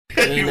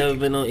ain't never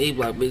been on E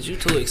Block, bitch. You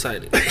too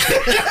excited.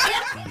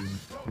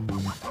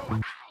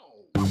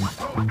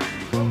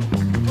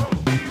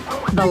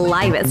 The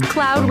livest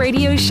cloud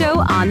radio show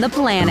on the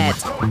planet.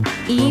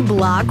 E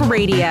Block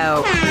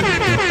Radio.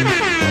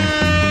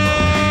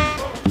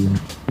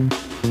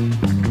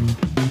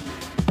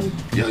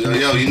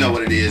 Yo, you know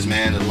what it is,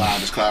 man. The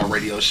livest cloud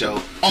radio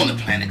show on the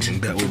planet.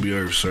 That would be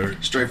Earth, sir.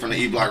 Straight from the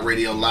E Block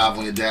Radio, live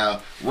on your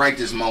dial. Right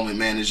this moment,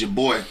 man, is your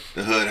boy,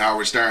 the Hood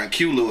Howard Stern.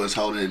 Q Lewis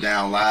holding it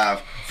down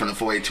live from the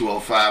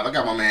 48205. I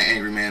got my man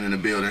Angry Man in the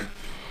building.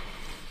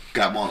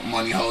 Got my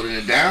money holding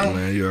it down.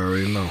 Man, you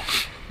already know.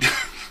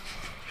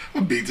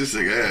 I'm gonna beat this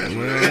nigga ass,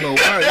 man. I don't know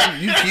why.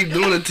 You keep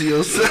doing it to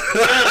yourself.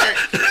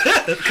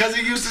 Because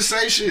he used to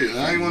say shit.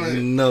 I ain't wanna.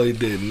 No, he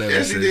did. Never.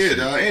 Yes, he did,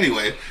 dog.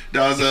 Anyway,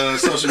 that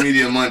was Social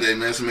Media Monday,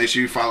 man. So make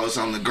sure you follow us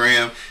on the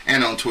gram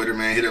and on Twitter,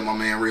 man. Hit up my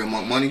man Real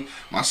Monk Money,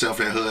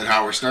 myself at Hood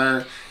Howard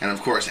Stern, and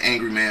of course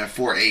Angry Man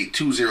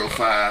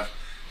 48205.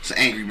 It's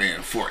Angry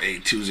Man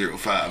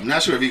 48205. I'm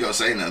not sure if he gonna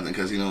say nothing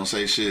because he don't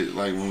say shit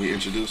like when we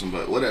introduce him,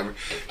 but whatever.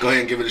 Go ahead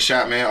and give it a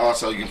shot, man.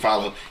 Also, you can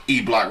follow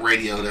E Block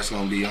Radio. That's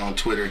gonna be on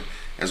Twitter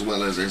as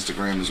well as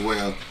Instagram as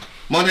well.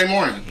 Monday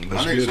morning. My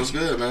niggas, what's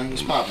good, man?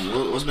 What's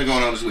poppin'? What's been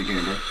going on this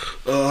weekend,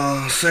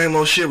 bro? Same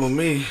old shit with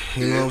me.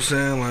 You know what I'm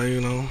saying? Like,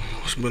 you know,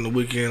 it's been the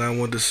weekend. I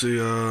went to see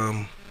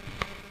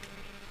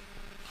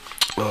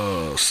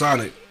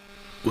Sonic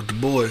with the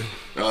boy.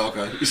 Oh,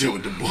 okay. You said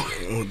with the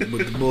boy.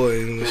 with the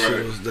boy, and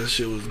Right. that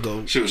shit was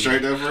dope. Shit was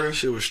straight there for us?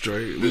 Shit was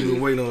straight. We've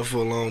been waiting on it for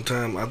a long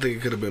time. I think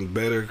it could have been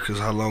better because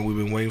how long we've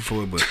been waiting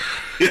for it, but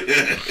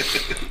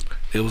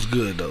it was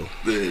good though.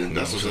 Yeah,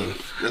 that's what's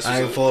up.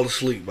 I ain't fall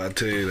asleep, I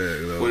tell you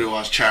that. You know? We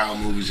watch child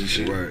movies and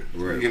shit.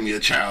 Right. Give me a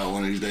child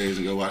one of these days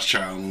and go watch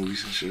child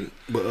movies and shit.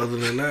 But other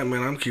than that,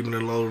 man, I'm keeping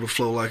it low to the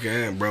flow like I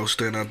am, bro.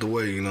 Staying out the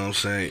way, you know what I'm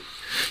saying?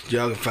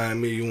 Y'all can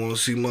find me. You want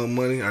to see more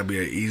money? I be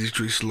at Easy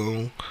Street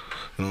Saloon.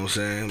 You know what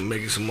I'm saying?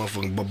 Making some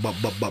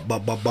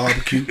motherfucking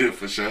barbecue. Yeah,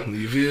 for sure.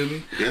 You feel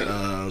me?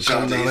 Yeah.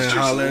 Come down there and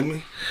holler at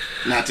me.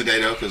 Not today,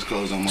 though, because it's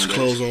closed on Mondays. It's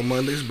closed on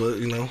Mondays, but,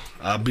 you know,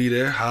 I'll be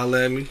there. Holler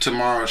at me.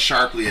 Tomorrow,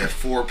 sharply at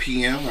 4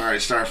 p.m. All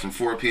right, start from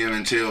 4 p.m.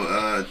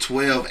 until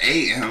 12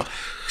 a.m.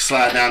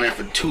 Slide down there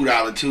for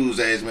 $2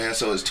 Tuesdays, man.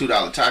 So it's $2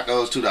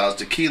 tacos, $2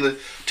 tequila, $2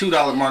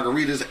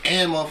 margaritas,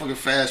 and motherfucking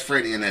Fast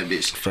Freddy in that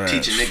bitch. Fast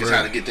Teaching niggas Freddy.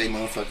 how to get they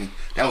motherfucking...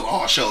 That was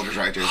all shoulders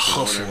right there. So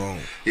Hustle whatever. on.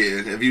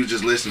 Yeah, if you was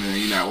just listening and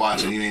you're not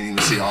watching, you ain't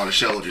even see all the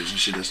shoulders and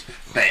shit. Just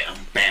bam,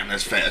 bam,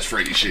 that's Fast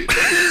Freddy shit.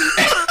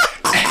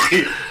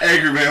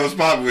 Angry Man, what's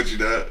poppin' with you,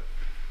 dog?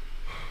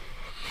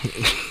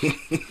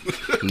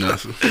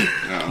 Nothing.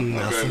 No,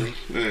 Nothing.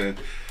 okay. Yeah.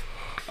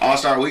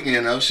 All-Star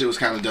Weekend though, shit was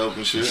kind of dope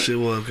and shit. Shit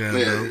was kind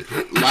of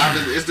dope.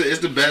 Live, it's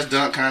the best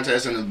dunk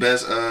contest and the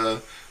best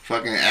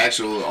fucking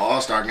actual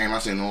All-Star game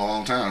I've seen in a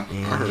long time.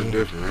 I heard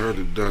different. I heard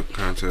the dunk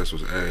contest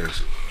was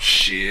ass.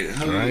 Shit,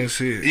 I ain't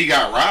see it. He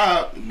got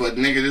robbed, but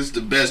nigga, this is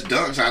the best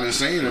dunks I done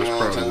seen in a That's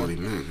long probably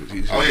time. what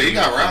he meant. He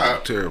got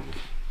robbed. Terrible.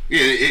 Yeah,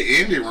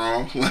 it ended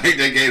wrong. Like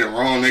they gave the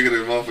wrong nigga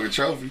the motherfucking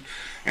trophy.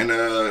 And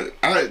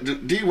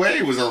D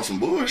Wade was on some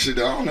bullshit.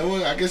 I don't know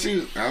what. I guess he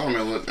was. I don't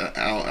know what.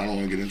 I don't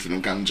want to get into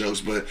them kind of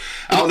jokes, but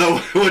I don't know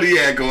what he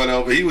had going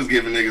on. But he was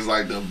giving niggas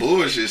like the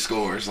bullshit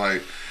scores.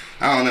 Like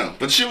I don't know.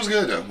 But the shit was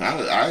good though.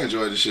 I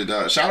enjoyed the shit.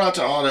 Dog. Shout out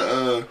to all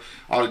the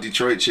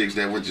Detroit chicks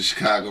that went to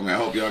Chicago, man. I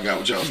hope y'all got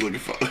what y'all was looking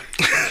for.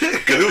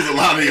 Cause there was a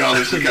lot of y'all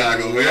in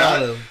Chicago,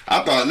 man.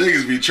 I thought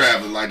niggas be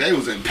traveling like they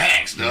was in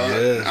packs, dog.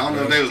 Yeah, I don't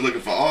know if they was looking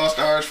for All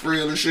Stars for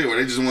real and shit, or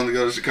they just wanted to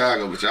go to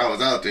Chicago, but y'all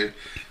was out there.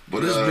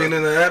 But Just being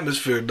in the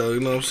atmosphere, though, you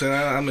know what I'm saying?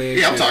 I mean,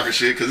 yeah, I'm talking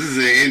shit because this is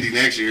in Indy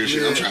next year.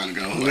 Shit, I'm trying to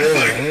go.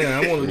 Yeah,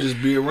 I want to just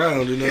be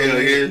around, you know.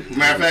 Yeah.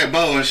 Matter of fact,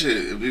 Bo and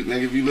shit.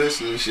 If you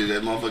listen and shit,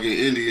 that motherfucking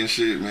Indy and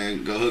shit,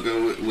 man, go hook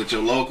up with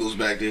your locals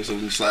back there so we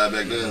can slide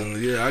back down.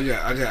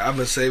 I've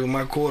been saving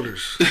my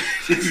quarters.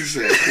 He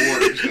said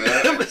quarters,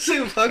 man. I've been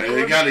saving my quarters.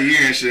 They got a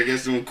year and shit. I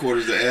guess them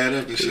quarters to add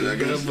up and shit. I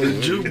guess For the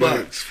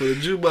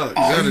jukebox.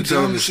 Oh, You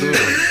tell me story.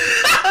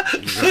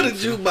 For the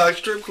jukebox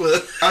strip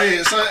club. Oh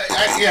yeah, so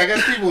I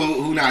guess people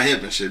who not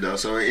hip and shit though.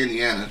 So in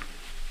Indiana,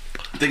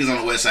 I think it's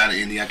on the west side of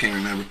Indy. I can't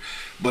remember,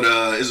 but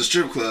it's a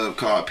strip club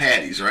called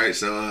Patty's, right?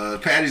 So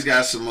Patty's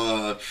got some,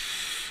 got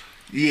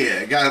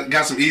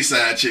some East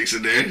Side chicks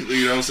in there.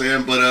 You know what I'm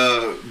saying?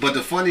 But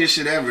the funniest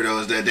shit ever though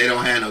is that they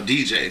don't have no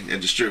DJ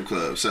at the strip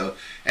club. So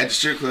at the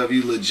strip club,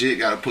 you legit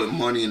got to put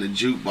money in the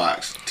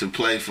jukebox to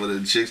play for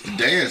the chicks to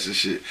dance and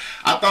shit.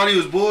 I thought he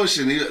was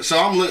bullshitting.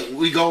 So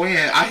we go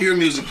in, I hear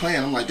music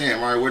playing. I'm like,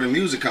 damn, all right, where the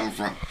music coming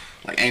from?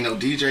 Like, ain't no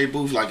DJ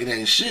booth, like it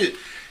ain't shit.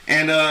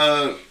 And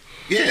the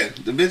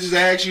bitches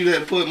ask you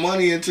to put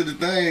money into the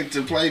thing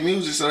to play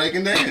music so they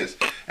can dance.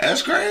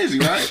 That's crazy,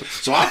 right?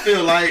 So I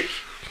feel like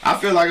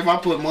if I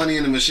put money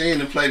in the machine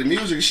to play the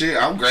music shit,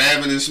 I'm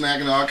grabbing and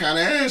smacking all kind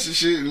of ass and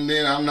shit, and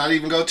then I'm not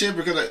even gonna tip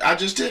her because I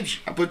just tipped you.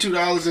 I put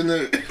 $2 in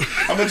the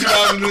fucking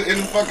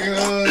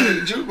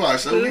jukebox,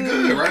 so we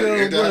good, right?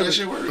 Ain't that how that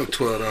shit work?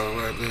 $12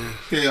 right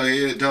there. Hell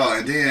yeah, dog.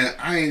 And then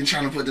I ain't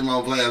trying to put them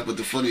on blast, but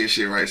the funniest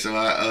shit, right? So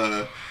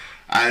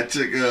I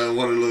took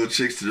one of the little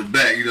chicks to the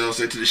back, you know what I'm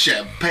saying, to the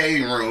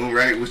champagne room,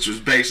 right, which was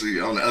basically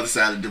on the other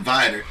side of the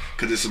divider,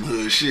 because it's some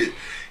hood shit.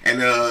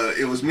 And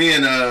it was me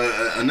and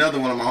another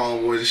one of my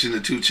homeboys and shit, and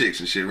the two chicks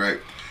and shit, right?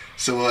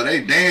 So they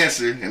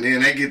dancing, and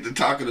then they get to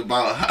talking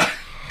about how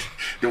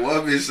the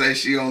one bitch say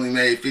she only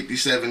made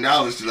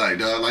 $57 tonight,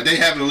 dog. Like, they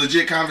having a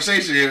legit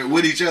conversation here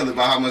with each other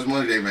about how much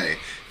money they made.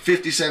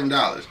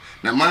 $57.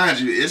 Now, mind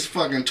you, it's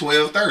fucking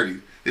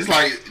 12:30. It's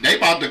like they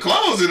about to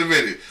close in a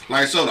minute.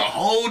 Like, so the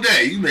whole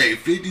day you made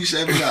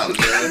 $57,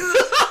 man.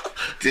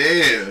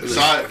 Damn.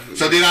 So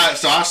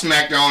I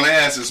smacked her on the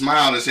ass and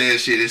smiled and said,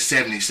 "Shit, it's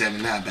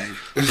 77 now, baby."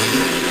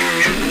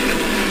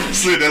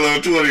 Slid that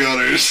little 20 on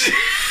her and shit.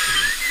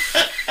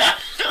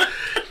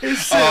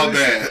 Oh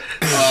man.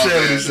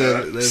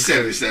 77.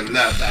 77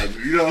 now, baby.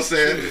 You know what I'm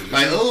saying?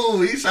 Like,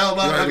 oh, he's all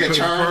about fucking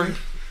charming.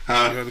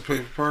 Huh? You got to pay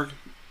for parking?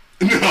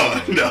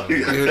 No.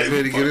 You had to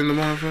pay to get in the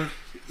motherfucker?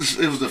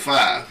 It was the $5.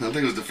 I think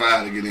it was the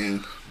 $5 to get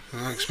in.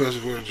 How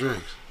expensive were the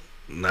drinks?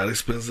 Not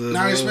expensive.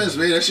 Not expensive,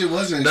 man. That shit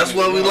wasn't. That's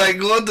why we like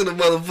going to the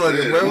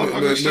motherfucker, Yeah, bro.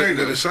 motherfucker.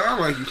 But it sounds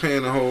like you're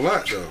paying a whole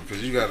lot, though.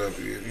 Because you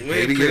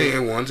pay to get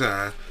in one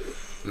time.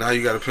 Now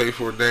you got to pay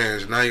for a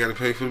dance. Now you got to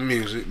pay for the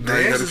music. Now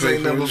you got to pay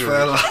for the drinks.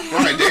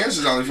 Right, dance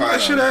is only $5.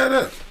 That shit add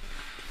up.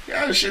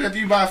 Yeah, shit, if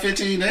you buy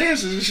 15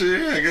 dances and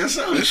shit, yeah, I guess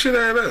so. That shit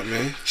add up,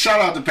 man. Shout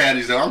out to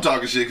Patty's, though. I'm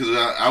talking shit because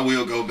I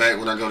will go back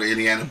when I go to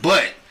Indiana.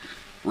 But,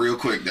 real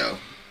quick, though.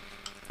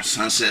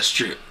 Sunset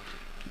Strip.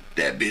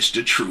 That bitch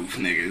the truth,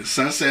 nigga.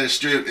 Sunset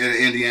Strip in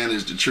Indiana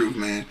is the truth,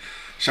 man.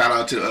 Shout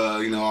out to,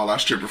 all our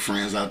stripper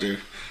friends out there.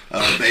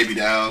 Baby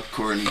Doll,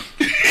 Courtney.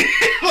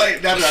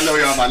 Like, not that I know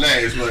y'all by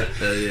names, but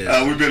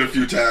we've been a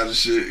few times and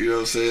shit, you know what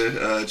I'm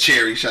saying?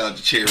 Cherry, shout out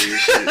to Cherry and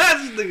shit.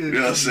 You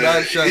know what I'm saying?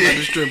 Nice shout out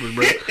to strippers,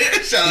 bro.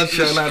 Shout out to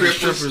the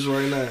strippers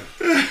right now.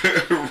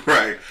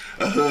 Right.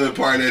 A hood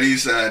part of that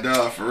east side,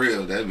 dog, for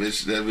real. That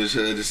bitch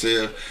hood as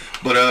hell.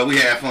 But we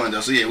had fun,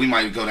 though. So, yeah, we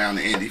might go down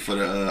to Indy for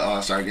the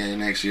All-Star game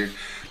next year.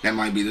 That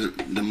might be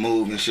the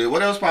move and shit.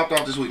 What else popped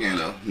off this weekend,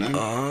 though?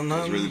 No?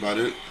 That's really about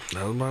it.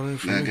 That was about it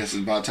for I me. guess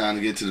it's about time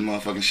to get to the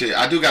motherfucking shit.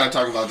 I do gotta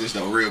talk about this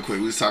though, real quick.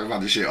 We was talking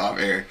about this shit off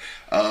air.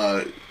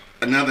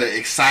 Another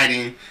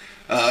exciting,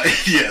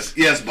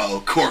 yes,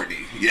 Bo,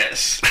 Courtney,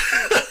 yes,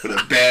 for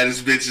the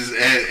baddest bitches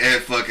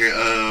at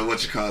fucking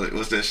what you call it?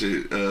 What's that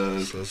shit?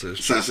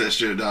 Sunset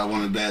Strip, dog.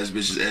 One of the baddest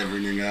bitches ever,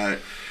 nigga.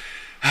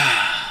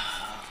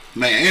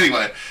 Man,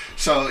 anyway,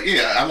 so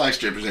yeah, I like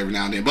strippers every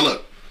now and then, but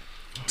look.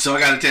 So I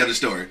gotta tell the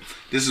story.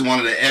 This is one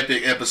of the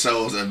epic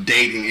episodes of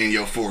dating in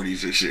your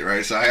 40s and shit,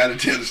 right? So I gotta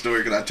tell the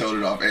story because I told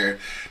it off air.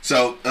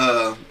 So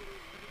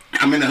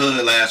I'm in the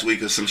hood last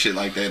week or some shit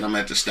like that, and I'm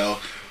at the store,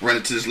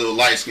 running to this little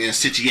light skin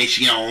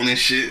situation and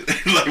shit,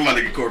 like my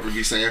nigga corporate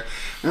be saying.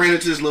 Ran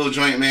into this little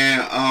joint,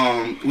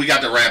 man. We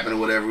got to rapping or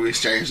whatever. We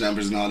exchanged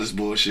numbers and all this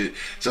bullshit.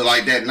 So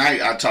like that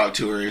night, I talked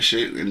to her and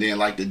shit, and then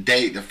like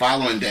the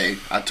following day,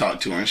 I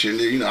talked to her and shit.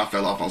 And then, I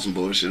fell off on some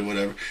bullshit or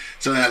whatever.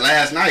 So that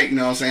last night, you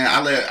know what I'm saying,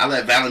 I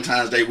let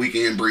Valentine's Day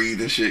weekend breathe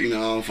and shit. I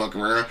don't fuck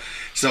around.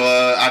 So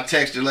I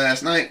texted her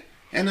last night,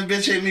 and the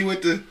bitch hit me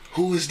with the,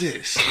 "Who is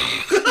this?"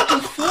 What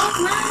the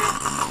fuck, man?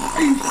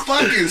 Are you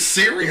fucking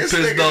serious?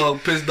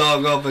 Piss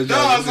dog off at y'all. No,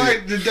 I was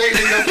like, the date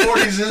in your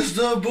 40s is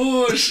the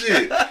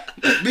bullshit.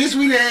 Bitch,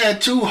 we done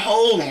had 2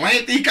 whole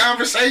lengthy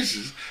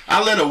conversations.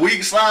 I let a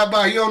week slide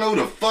by. You don't know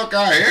who the fuck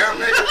I am,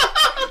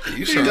 nigga.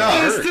 You sound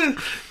hurt.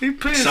 He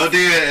pissed. So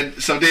then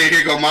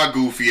here go my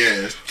goofy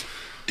ass.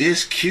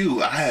 This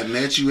Q, I had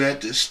met you at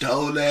the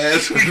store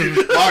last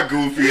week. My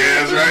goofy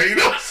ass, right? You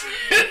know what I'm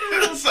saying?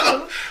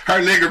 So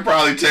her nigga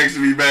probably texted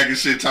me back and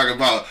shit talking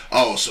about,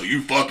 "Oh, so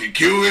you fucking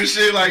Q and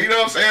shit." Like, you know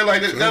what I'm saying?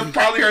 Like, that's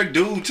probably her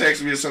dude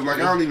texting me or something. Like,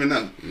 I don't even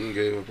know. You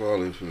gave up all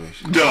the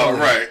information. Dog,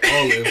 right.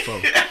 All the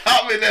info.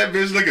 I'm in that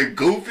bitch looking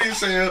goofy as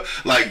hell.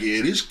 Like,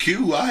 yeah, this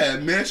Q, I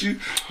had met you.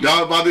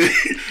 Dog, about this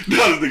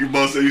nigga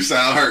both said you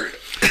sound hurt.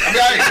 I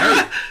mean, I ain't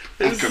hurt.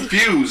 I'm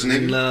confused,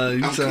 nigga. Nah,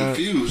 I'm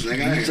confused,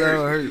 nigga. I ain't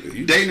hurt.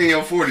 You Dating in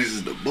your 40s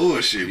is the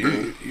bullshit, bro.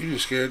 You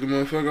just scared the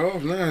motherfucker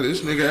off now.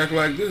 This nigga act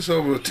like this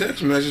over a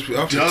text message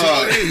off the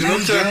Dog, text. I'm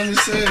trying to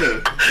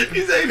say.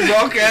 He said he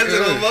broadcasted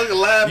on fucking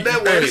live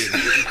network.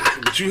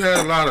 Hey, but you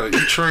had a lot of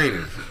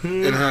training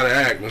in how to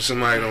act when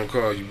somebody don't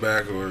call you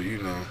back or,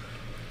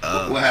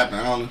 What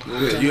happened? I don't know.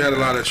 Yeah, you had a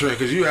lot of training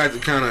because you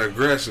acted kind of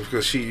aggressive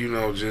because she,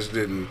 just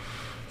didn't.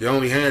 You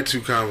only had 2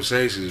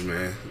 conversations,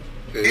 man.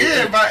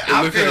 Yeah, but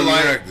I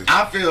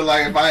feel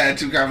like if I had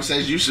 2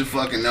 conversations, you should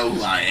fucking know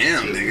who I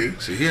am, nigga.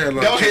 See, he had a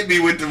lot don't hit me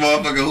with the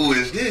motherfucker, "Who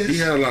is this?" He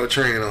had a lot of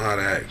training on how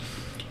to act.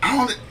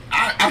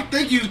 I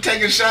think you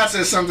taking shots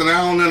at something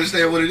I don't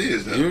understand what it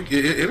is, though.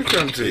 It'll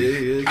come to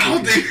you. I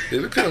don't think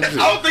It'll come to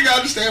you. I don't think I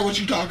understand what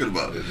you're talking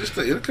about.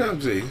 It'll come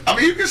to you. I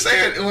mean, you can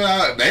say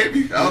it,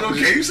 maybe. I don't know.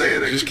 Can you say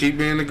it? Just keep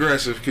being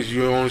aggressive because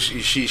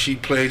she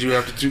played you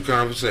after 2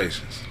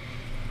 conversations.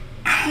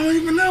 I don't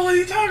even know what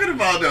you're talking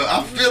about, though.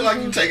 I feel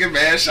like you're taking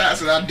bad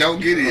shots and I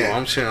don't get it yet.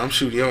 I'm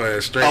shooting your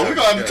ass straight. We're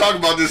going to have to talk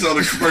about this on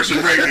the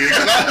commercial break here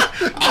because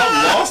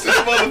I'm lost in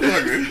the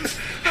motherfucker.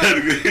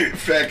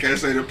 Fat cat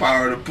say the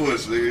power of the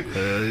puss, nigga.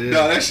 Yeah.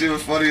 No, that shit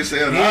was funny as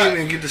hell. He didn't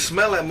even get to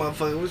smell that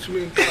motherfucker. What you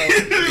mean?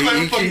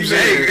 Like, fuck you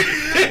saying?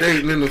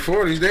 Dating in the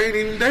 40s, they ain't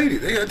even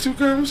dated. They had 2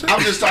 conversations.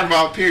 I'm just talking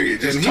about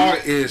period. Just And talk.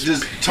 he is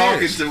Just talking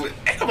pissed. to.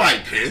 Ain't nobody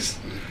pissed.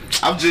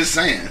 I'm just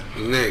saying.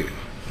 Nigga.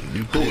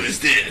 Who is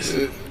this?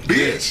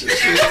 Bitch.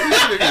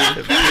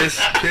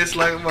 Piss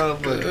like a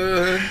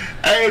motherfucker.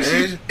 Hey,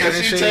 if And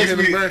she she texts hit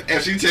me, him back.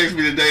 if she texts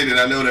me today, then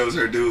I know that was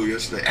her dude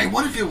yesterday. Hey,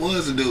 what if it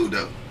was a dude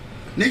though?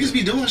 Niggas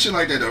be doing shit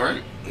like that though,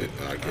 right?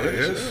 I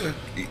guess.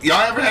 Y'all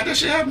ever had that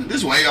shit happen? This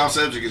is way off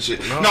subject and shit.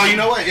 No, you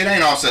know what? It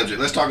ain't off subject.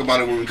 Let's talk about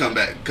it when we come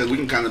back because we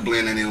can kind of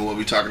blend that in with what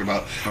we're talking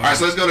about. All right,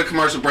 so let's go to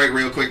commercial break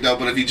real quick though.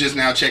 But if you just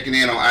now checking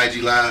in on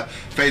IG Live,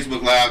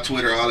 Facebook Live,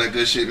 Twitter, all that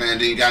good shit, man,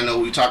 then you gotta know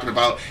what we're talking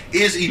about.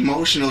 Is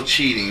emotional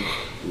cheating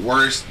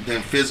worse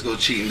than physical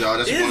cheating, dog?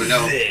 That's what we want to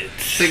know.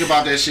 Think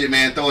about that shit,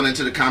 man. Throw it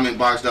into the comment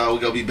box, dog.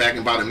 We're gonna be back in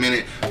about a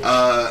minute.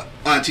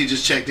 Auntie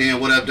just checked in.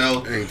 What up,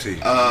 though?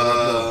 Auntie.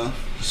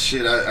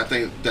 Shit, I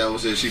think that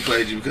was it. She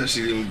played you because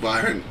she didn't buy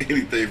her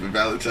anything for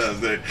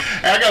Valentine's Day.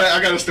 I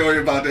got a story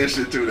about that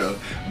shit too, though.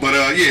 But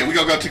yeah, we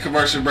gonna go to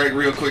commercial break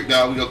real quick,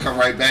 dog. We gonna come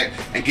right back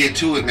and get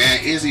to it, man.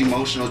 Is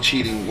emotional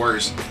cheating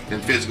worse than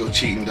physical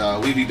cheating,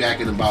 dog? We'll be back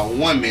in about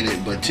 1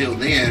 minute, but till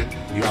then,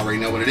 you already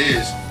know what it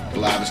is. The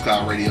Livest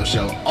Cloud Radio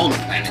Show on the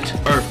planet.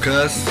 Earth,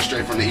 cuss.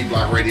 Straight from the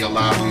E-Block Radio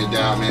Live on your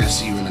dial, man.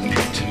 See you in a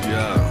minute.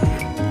 Yeah.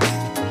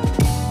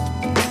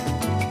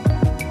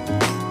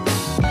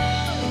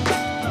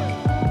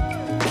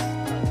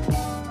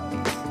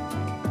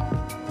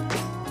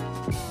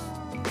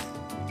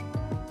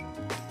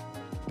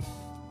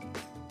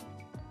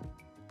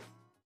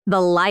 The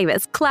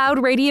livest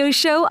cloud radio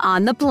show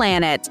on the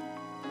planet.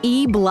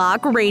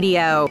 E-Block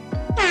Radio. You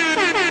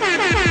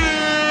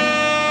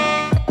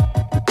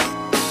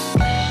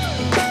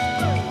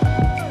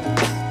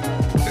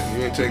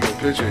ain't taking a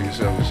picture of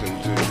yourself or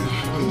something, too.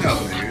 No,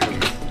 nigga.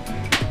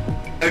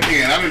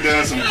 Again, I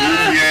done some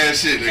goofy ass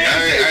shit, nigga.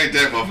 I ain't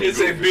that motherfucker. It's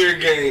a beer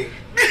game.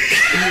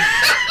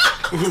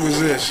 Who was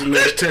this? You know,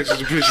 it's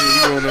Texas a picture of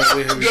you on that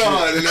way. No,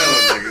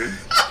 nigga.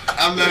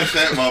 I'm not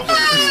that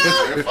motherfucker,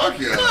 dude, man. Fuck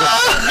y'all.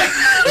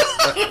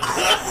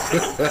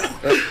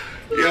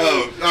 Yo,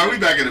 all right, we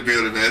back in the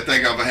building, man.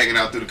 Thank y'all for hanging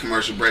out through the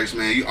commercial breaks,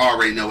 man. You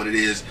already know what it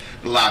is.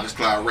 The Livest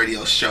Cloud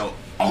Radio Show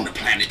on the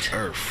planet.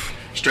 Earth.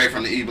 Straight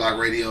from the E-Block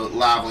Radio,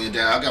 live on your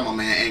dial. I got my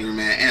man Angry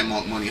Man and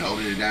Monk Money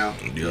holding it down.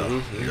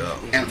 Yeah. Yeah.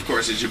 And of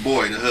course, it's your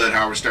boy, the Hood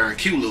Howard Stern,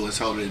 Q Lewis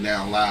holding it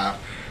down live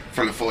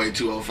from the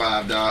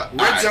 48205, dog.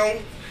 Red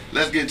zone.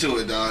 Let's get to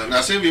it, dog.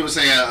 Now, Sylvia was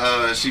saying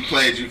she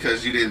played you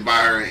because you didn't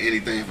buy her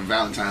anything for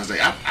Valentine's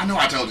Day. I know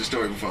I told this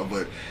story before,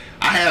 but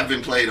I have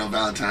been played on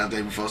Valentine's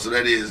Day before, so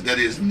that is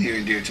near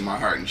and dear to my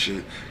heart and shit.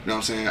 You know what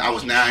I'm saying? I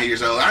was 9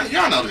 years old.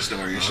 Y'all know this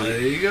story and shit. There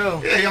you go.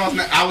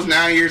 Yeah, I was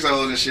 9 years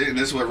old and shit, and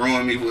this is what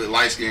ruined me with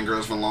light-skinned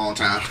girls for a long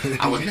time.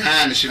 I was 9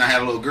 and shit, I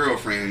had a little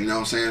girlfriend, you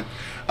know what I'm saying?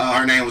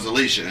 Her name was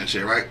Alicia and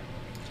shit, right?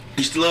 I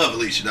used to love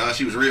Alicia, dog.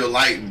 She was real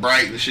light and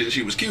bright and shit.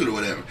 She was cute or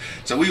whatever.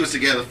 So we was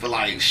together for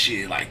like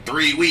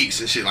 3 weeks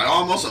and shit, like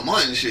almost a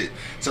month and shit.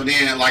 So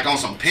then, like on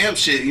some pimp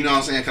shit, you know what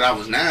I'm saying? Cause I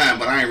was 9,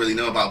 but I didn't really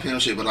know about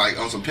pimp shit. But like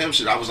on some pimp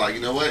shit, I was like,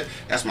 you know what?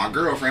 That's my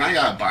girlfriend. I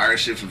gotta buy her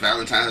shit for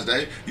Valentine's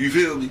Day. You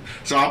feel me?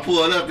 So I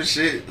pulled up and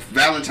shit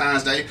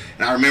Valentine's Day,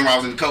 and I remember I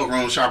was in the coat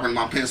room sharpening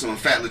my pencil, and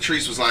Fat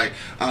Latrice was like,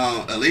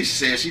 Alicia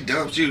said she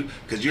dumped you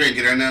because you ain't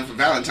get her nothing for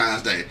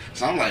Valentine's Day.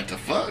 So I'm like, the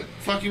fuck?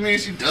 Fuck you mean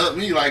she dumped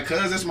me? Like,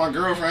 cuz that's my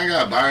girlfriend. I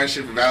gotta buy her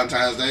shit for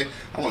Valentine's Day.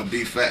 I want to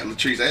beat Fat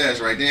Latrice's ass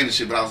right then and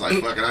shit, but I was like,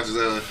 fuck it. I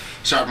just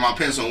sharpened my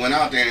pencil and went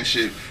out there and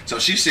shit. So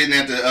she's sitting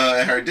at the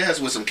at her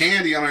desk with some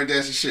candy on her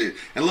desk and shit.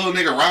 And little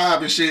nigga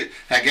Rob and shit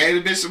had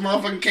gave the bitch some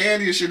motherfucking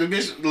candy and shit. The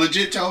bitch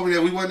legit told me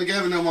that we wasn't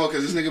together no more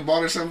because this nigga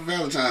bought her something for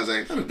Valentine's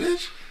Day. That a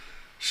bitch.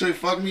 Shit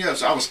fucked me up.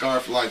 So I was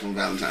scarred for life on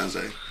Valentine's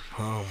Day.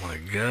 Oh my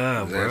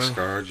God, bro. That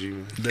scarred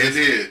you. It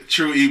did.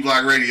 True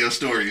E-Block Radio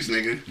stories,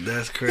 nigga.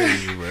 That's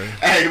crazy, bro.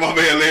 Hey, my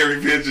man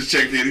Larry Penn just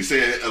checked in. He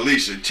said,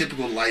 Alicia,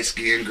 typical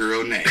light-skinned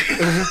girl name.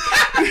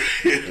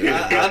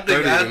 I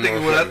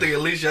think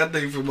Alicia, I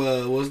think from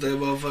what's that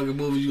motherfucking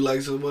movie you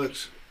like so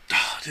much?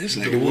 Oh, this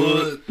The nigga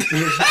Wood.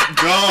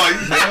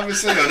 God, you never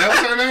said that. That was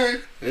her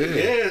name?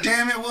 Yeah.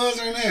 Damn, it was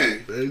her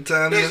name. Every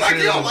time It's like say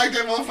you don't like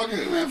that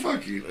motherfucker. Man,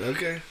 fuck you.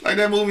 Okay. Like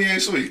that movie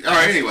ain't sweet. All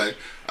right, anyway.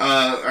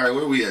 All right,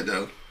 where we at,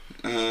 though?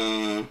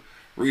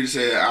 Rita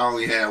said, I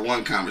only had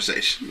one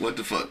conversation. What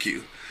the fuck,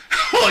 Q?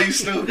 Oh, you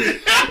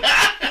stupid.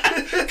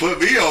 Put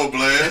me on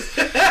blast.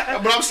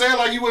 But I'm saying,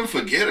 like, you wouldn't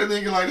forget a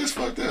nigga. Like, that's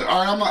fucked up.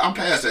 All right, I'm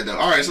past that, though.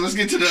 All right, so let's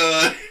get to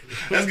the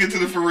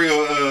for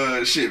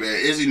real shit, man.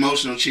 Is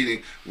emotional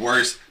cheating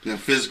worse than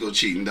physical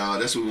cheating, dog?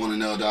 That's what we want to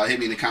know, dog. Hit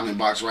me in the comment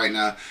box right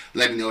now.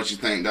 Let me know what you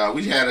think, dog.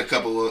 We had a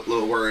couple of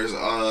little words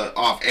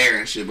off air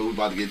and shit, but we're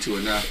about to get to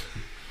it now.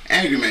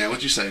 Angry Man,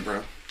 what you say,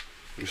 bro?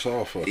 It's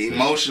all fucked up.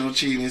 Emotional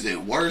cheating, is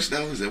it worse,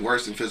 though? Is it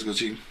worse than physical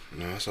cheating?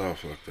 No, it's all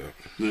fucked up.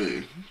 Yeah. You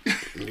know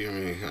what I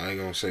mean? I ain't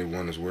gonna say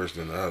one is worse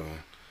than the other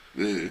one.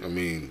 Yeah. I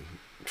mean,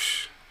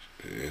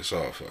 it's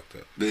all fucked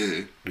up.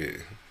 Yeah. Yeah.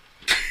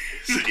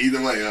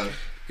 Either way, huh?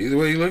 Either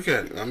way you look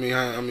at it. I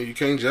mean, you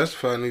can't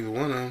justify neither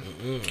one of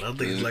them. I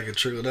think it's like a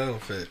trickle down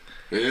effect.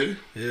 Yeah.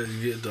 Yeah,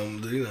 you get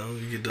them. You know,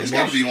 you get the. It's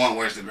got to be one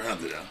worse than the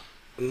other though.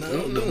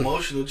 No, the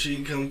emotional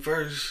cheating come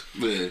first.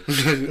 Yeah. Take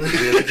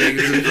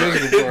it to the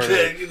physical part.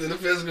 Take it to the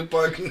physical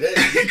part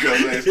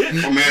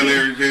next. My man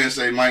Larry Venn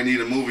say might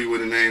need a movie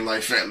with a name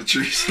like Fat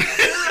Latrice.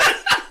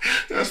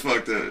 That's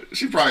fucked up.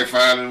 She probably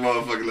fine in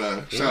motherfucking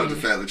love. Shout out to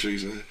Fat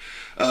Latrice.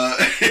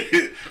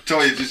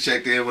 Toya just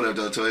checked in. What up,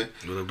 though, Toya?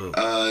 What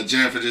up?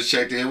 Jennifer just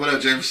checked in. What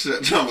up, Jennifer?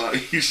 Talking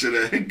about you should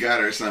have got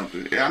her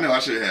something. Yeah, I know I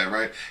should have,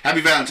 right?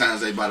 Happy Valentine's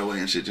Day, by the way,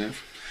 and shit,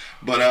 Jennifer.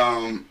 But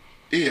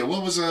yeah,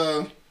 what was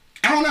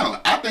I don't know.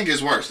 I think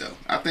it's worse though.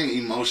 I think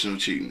emotional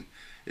cheating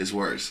is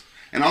worse.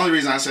 And the only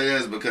reason I say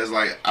that is because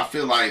like I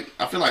feel like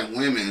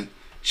women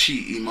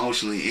cheat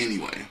emotionally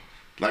anyway.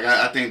 Like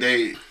I think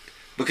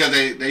because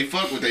they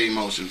fuck with their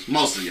emotions.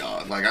 Most of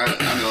y'all. Like I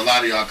know a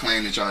lot of y'all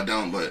claim that y'all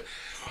don't, but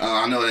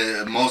I know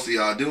that most of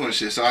y'all do and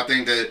shit. So I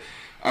think that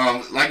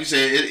like you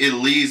said, it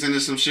leads into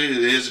some shit.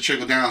 It is a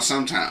trickle down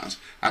sometimes.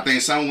 I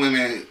think some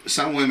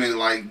women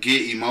like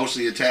get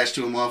emotionally attached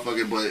to a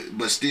motherfucker,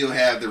 but still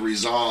have the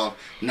resolve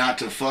not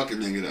to fuck a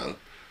nigga though.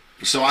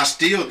 So I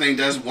still think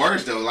that's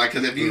worse though. Like,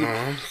 cause if you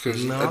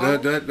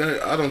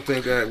that I don't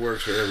think that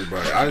works for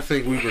everybody. I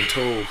think we've been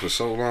told for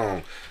so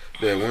long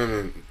that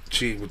women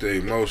cheat with their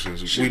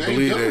emotions. We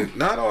believe that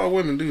not all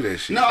women do that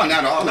shit. No,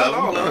 not all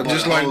of them.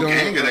 Just like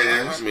gang of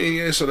theirs. I mean,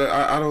 yeah. So that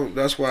I don't.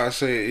 That's why I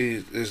say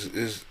it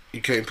is. You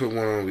can't put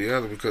one on the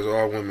other because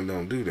all women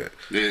don't do that.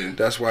 Yeah.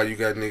 That's why you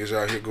got niggas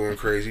out here going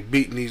crazy,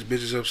 beating these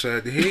bitches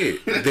upside the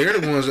head. They're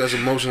the ones that's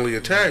emotionally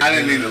attached. I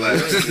didn't mean to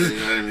laugh.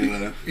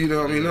 You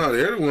know what I mean? No,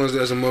 they're the ones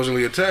that's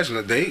emotionally attached.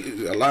 And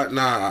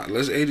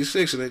let's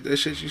 86 and that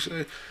shit you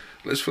say.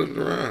 Let's flip it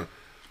around.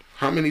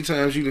 How many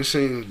times you done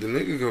seen the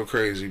nigga go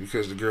crazy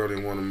because the girl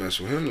didn't want to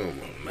mess with him no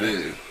more?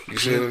 Man. You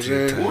see what I'm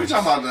saying? When we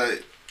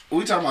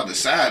talking about the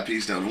side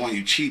piece though, the one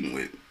you cheating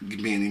with,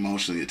 being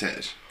emotionally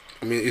attached.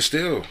 I mean, it's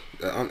still.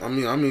 I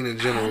mean, in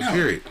general,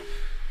 period.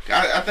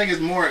 I think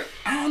it's more.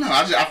 I don't know.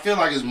 I feel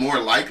like it's more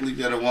likely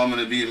that a woman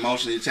to be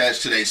emotionally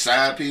attached to their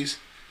side piece.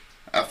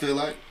 I feel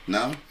like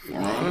no.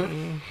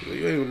 Wrong.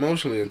 You ain't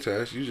emotionally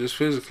attached. You just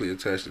physically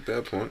attached at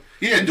that point.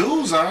 Yeah,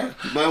 dudes are.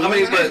 But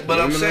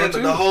I'm saying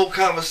that the whole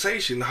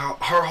conversation,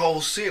 her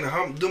whole scene,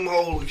 them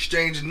whole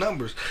exchanging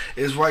numbers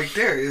is right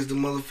there. Is the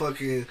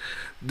motherfucking.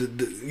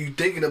 You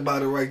thinking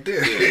about it right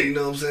there. Yeah. You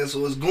know what I'm saying?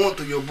 So it's going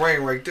through your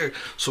brain right there.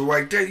 So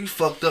right there, you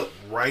fucked up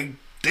right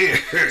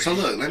there. So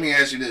look, let me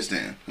ask you this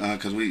then,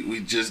 because we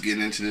just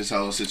getting into this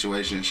whole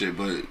situation and shit.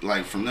 But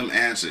like from them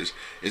answers,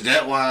 is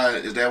that why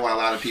a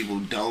lot of people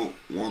don't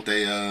want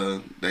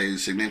they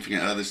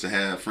significant others to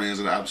have friends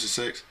of the opposite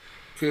sex?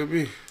 Could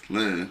be.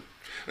 Yeah.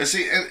 Let's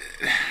see.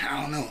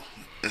 I don't know.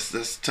 That's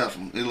a tough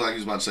one. It looked like he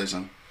was about to say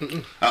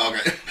something. Oh,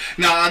 okay.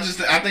 No, I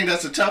think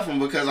that's a tough one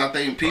because I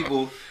think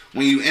people.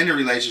 When you in a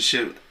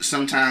relationship,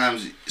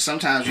 sometimes you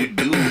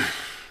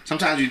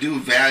do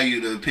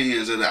value the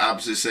opinions of the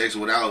opposite sex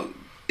without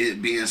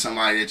it being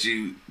somebody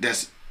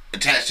that's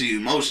attached to you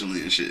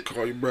emotionally and shit.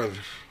 Call your brother.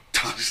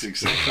 Call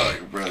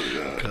your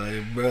brother. Call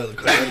your brother.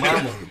 Call your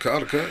mama. Call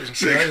the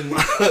cousin.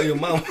 Call your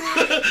mama.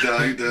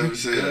 No, you done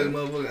said. Call your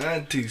motherfucking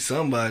auntie.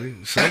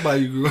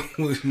 Somebody you grew up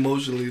with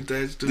emotionally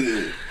attached to.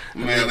 Yeah.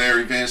 Man,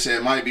 Larry Venn said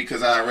it might be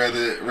because I'd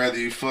rather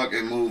you fuck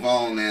and move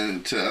on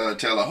than to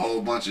tell a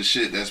whole bunch of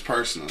shit that's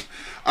personal.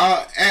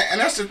 And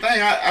that's the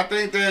thing. I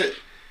think that.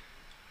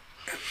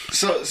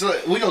 So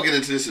we gonna get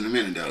into this in a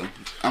minute though.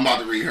 I'm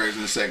about to read hers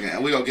in a second,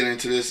 and we gonna get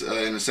into this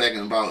in a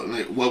second about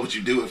like, what would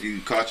you do if you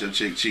caught your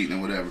chick cheating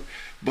or whatever.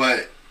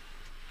 But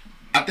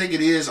I think it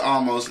is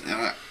almost.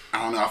 I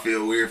don't know. I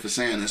feel weird for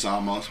saying this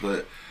almost,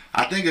 but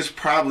I think it's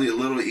probably a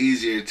little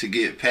easier to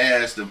get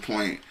past the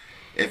point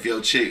if your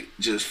chick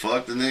just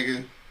fucked the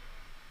nigga,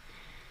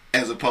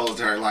 as opposed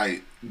to her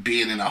like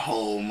being in a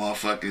whole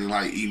motherfucking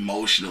like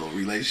emotional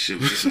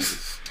relationship with this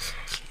nigga.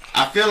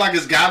 I feel like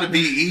it's got to be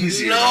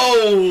easier.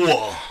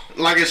 No.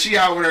 Like if she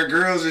out with her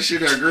girls and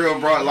shit, her girl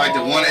brought like the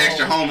one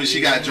extra home and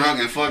she got drunk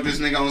and fucked this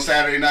nigga on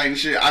Saturday night and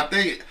shit. I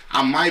think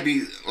I might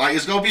be like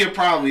it's gonna be a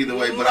problem either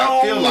way, but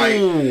I feel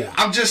like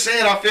I'm just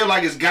saying I feel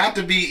like it's got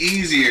to be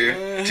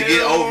easier to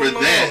get over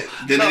that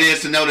than it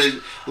is to know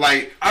that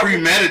like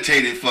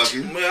premeditated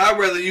fucking. Man, I'd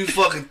rather you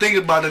fucking think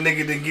about a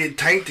nigga than get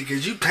tainted,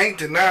 cause you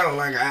tainted now.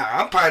 Like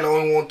I probably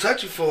don't even want to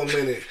touch you for a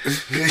minute,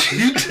 cause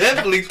you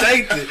definitely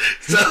tainted.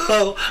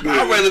 So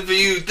I'd rather for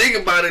you to think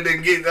about it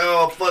than get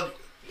fuck.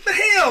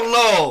 Hell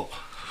no.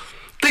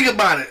 Think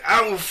about it.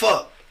 I don't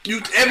fuck.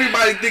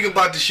 Everybody think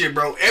about this shit,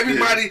 bro.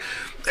 Everybody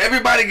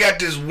got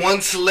this one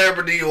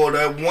celebrity or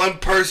that one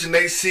person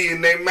they see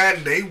in their mind.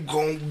 They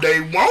won't.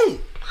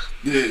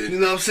 Yeah. You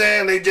know what I'm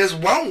saying? They just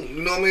won't.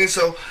 You know what I mean?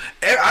 So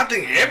I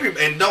think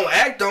and don't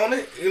act on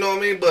it. You know what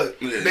I mean?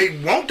 But they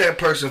want that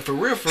person for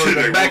real, in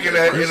the back of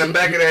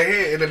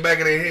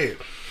their head.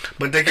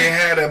 but they can't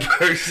have that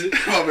person.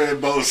 My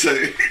man Bo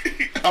say,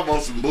 I'm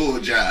on some bull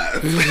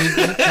jive.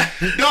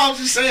 No, I'm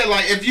just saying,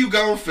 like, if you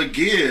go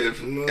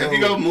forgive, if you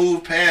go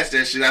move past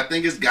that shit, I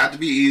think it's got to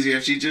be easier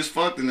if she just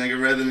fucked the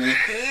nigga rather than.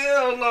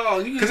 Hell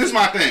no. Because it's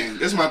my thing.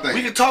 It's my thing.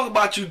 We can talk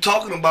about you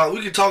talking about.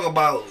 We can talk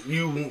about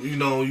you. You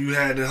know, you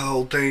had the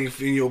whole thing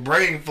in your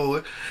brain for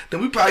it.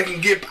 Then we probably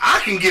can get.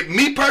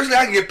 Me personally,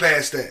 I can get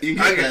past that. You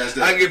can get past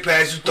that. I can get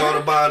past you thought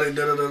about it.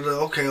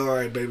 Okay, all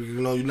right, baby.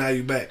 You know, now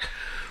you back.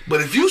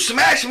 But if you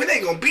smash him, it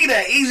ain't gonna be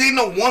that easy. Ain't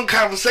no one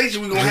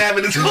conversation we gonna have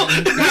in this. It's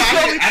gonna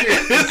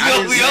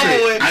be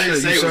over with. I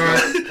didn't say it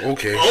was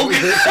okay.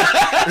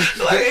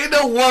 Like, ain't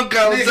no one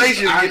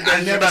conversation.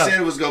 I never said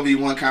it was gonna be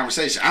one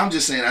conversation. I'm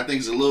just saying I think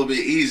it's a little bit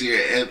easier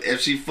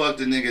if she fucked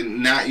a nigga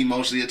not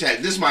emotionally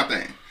attached. This is my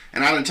thing.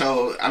 And I done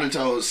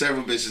told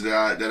several bitches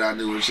that I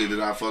knew and shit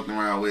that I fucked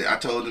around with. I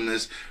told them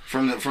this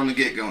from the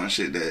get go and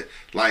shit, that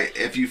like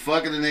if you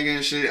fucking a nigga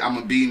and shit, I'm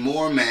gonna be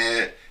more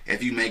mad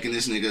if you making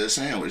this nigga a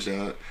sandwich,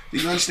 dog. Do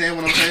you understand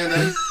what I'm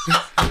saying?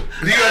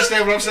 Do you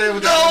understand what I'm saying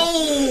with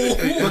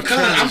that? No.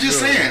 Because I'm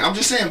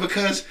just saying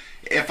because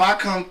if I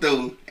come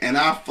through and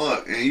I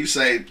fuck and you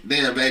say,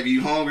 damn baby,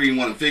 you hungry, you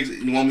want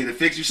me to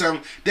fix you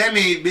something, that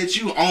means bitch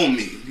you own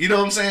me. You know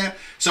what I'm saying?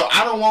 So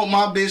I don't want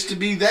my bitch to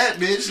be that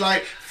bitch.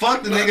 Like,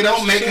 fuck the nigga,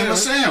 don't make him a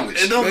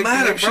sandwich. It don't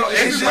matter, bro.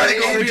 Everybody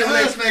gonna be on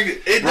that.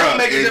 It don't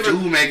make a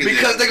difference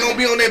because they're gonna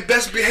be on their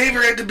best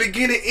behavior at the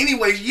beginning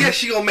anyway. Yes,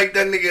 she gonna make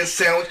that nigga a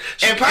sandwich.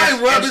 She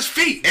probably rub his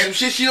feet. And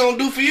shit she don't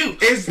do for you.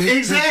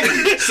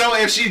 Exactly. So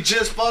if she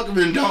just fuck him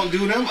and don't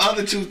do them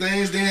other two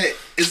things, then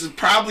it's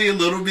probably a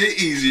little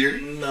bit easier.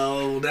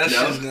 No, that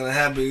shit's gonna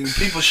happen.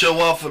 People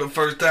show off for the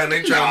first time.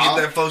 They try to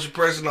get that first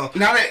person off.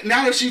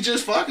 Now if she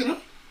just fucking him,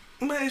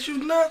 man, you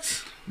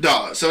nuts.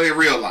 Dog, so in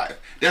real life,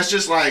 that's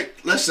just like,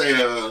 let's say,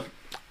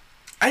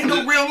 ain't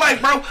no real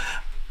life, bro.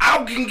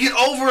 I can get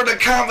over the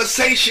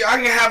conversation. I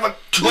can have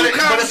two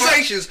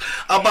conversations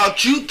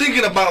about you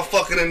thinking about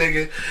fucking a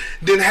nigga,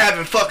 than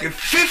having fucking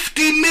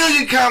 50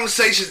 million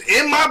conversations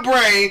in my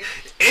brain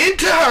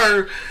into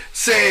her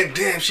saying,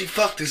 damn, she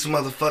fucked this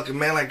motherfucker,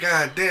 man. Like,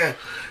 god damn.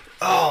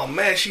 Oh,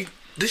 man,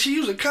 did she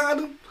use a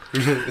condom?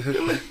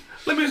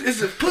 Is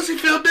the pussy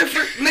feel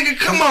different? Nigga,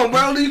 come on,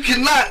 bro. You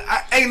cannot.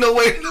 Ain't no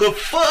way to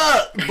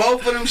fuck.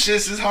 Both of them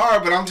shits is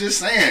hard, but I'm just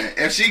saying,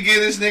 if she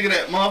give this nigga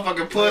that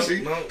motherfucking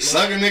pussy,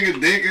 suck a nigga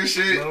dick and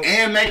shit,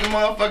 and make a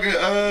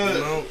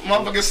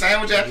motherfucking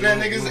sandwich after that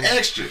nigga's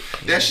extra.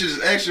 That shit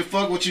is extra.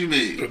 Fuck what you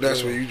mean.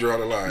 That's where you draw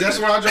the line. That's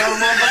where I draw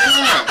the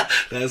motherfucking line.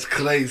 That's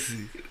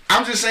crazy.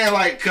 I'm just saying,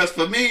 like, cause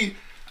for me,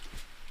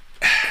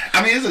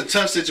 I mean, it's a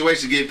tough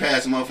situation to get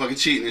past motherfucking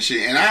cheating and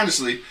shit. And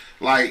honestly,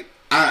 like,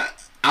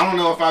 I don't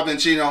know if I've been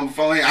cheated on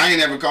before. I ain't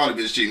never called a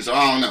bitch cheating, so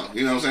I don't know.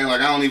 You know what I'm saying?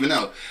 Like, I don't even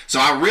know. So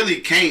I really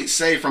can't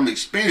say from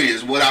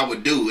experience what I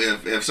would do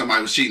if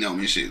somebody was cheating on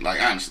me and shit.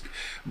 Like, honestly.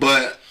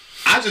 But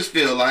I just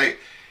feel like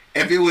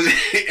if it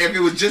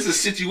was just a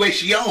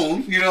situation, you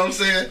know what I'm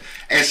saying?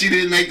 And she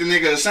didn't make the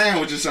nigga a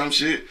sandwich or some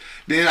shit,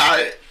 then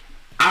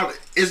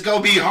it's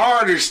gonna be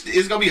harder.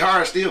 It's gonna be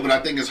harder still, but I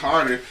think it's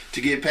harder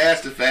to get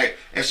past the fact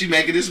if she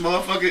making this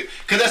motherfucker,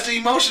 cause that's the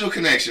emotional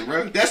connection,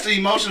 bro. That's the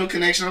emotional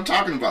connection I'm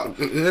talking about.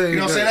 You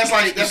know what I'm saying?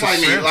 That's like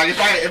me. Like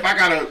if I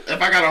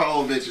got a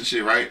whole bitch and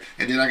shit, right,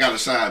 and then I got a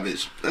side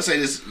bitch. Let's say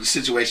this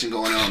situation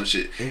going on and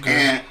shit,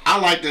 and I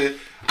like to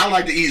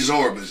eat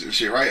Zorbas and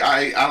shit, right?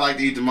 I like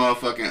to eat the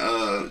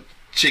motherfucking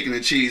chicken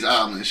and cheese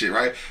omelet and shit,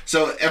 right?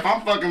 So if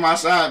I'm fucking my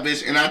side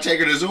bitch and I take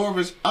her to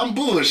Zorbas, I'm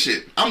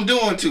bullshit. I'm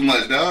doing too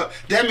much, dog.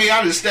 That means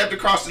I just stepped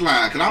across the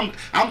line, cause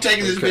I'm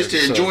taking this bitch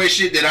to enjoy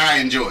shit that I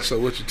enjoy. So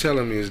what you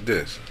telling me is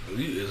this?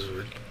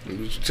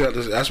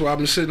 That's why I've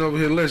been sitting over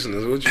here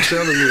listening. What you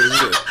telling me is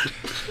this?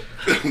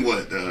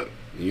 What, dog?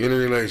 You in a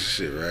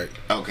relationship, right?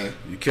 Okay.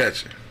 You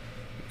catch her. Okay.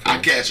 I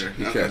catch her.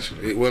 You catch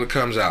her. When it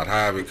comes out,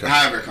 however it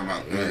comes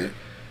out.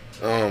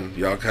 Yeah.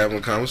 Y'all having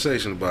a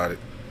conversation about it.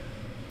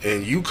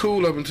 And you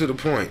cool up until the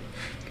point.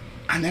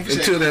 I never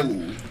said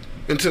cool.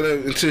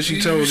 Until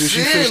she told you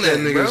she fixed that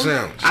nigga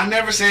sandwich. I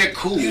never said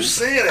cool. You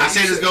said it. I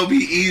said it's gonna be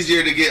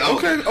easier to get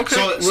over. Okay.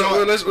 So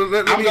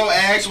I'm gonna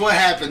ask what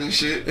happened and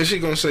shit. And she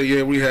gonna say,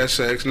 yeah, we had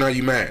sex. Now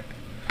you mad.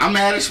 I'm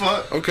mad as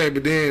fuck. Okay,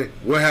 but then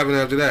what happened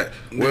after that?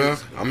 Well,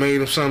 I made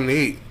him something to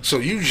eat. So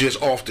you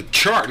just off the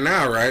chart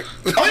now, right?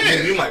 Oh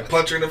yeah. You might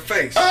punch her in the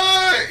face.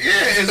 Yeah.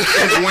 Is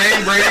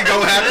Wayne Brady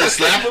gonna have to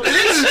slap a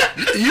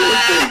bitch?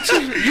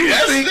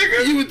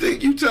 You would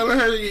think you telling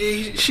her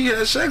she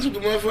had sex with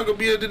the motherfucker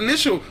be the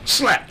initial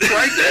slap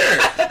right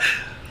there.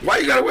 Why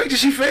you gotta wait till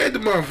she fed the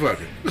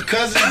motherfucker?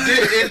 Because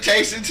it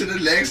takes it to the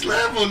next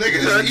level,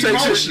 nigga. It's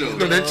emotional.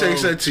 That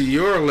takes that to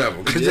your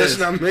level. Because that's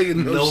not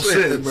making no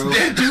sense, bro.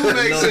 That do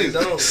make sense.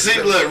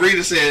 Look,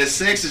 Rita said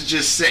sex is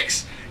just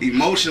sex.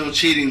 Emotional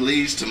cheating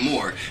leads to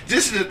more.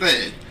 This is the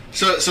thing.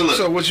 So look.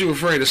 So what you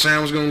afraid the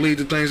sandwich gonna lead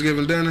to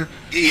Thanksgiving dinner?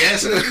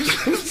 Yes.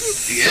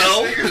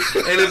 So,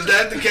 and if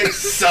that's the case,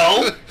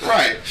 so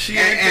right. She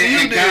ain't for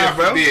you, God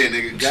bro. Forbid,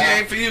 nigga. She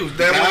ain't for you.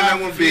 God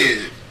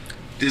forbid.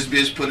 this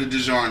bitch put a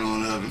DiGiorno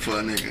on the oven for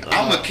a nigga.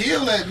 I'ma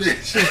kill that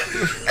bitch.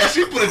 And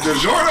she put a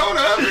DiGiorno on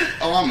the oven?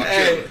 Oh, I'ma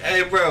kill her.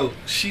 Hey, bro.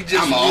 She just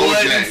I'm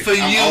wasn't OJ. for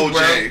you, I'm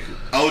OJ.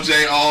 bro.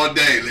 OJ all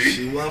day, Lee.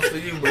 She wasn't for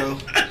you, bro.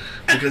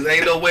 Because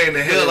ain't no way in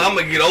the hell I'm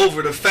gonna get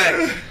over the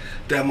fact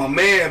that my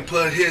man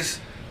put his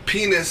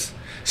penis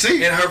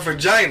in her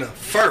vagina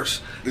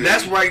first. Yeah.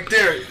 That's right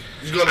there.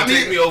 It's gonna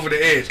take me over the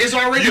edge. It's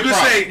already you a can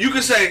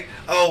problem. say,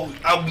 oh,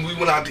 we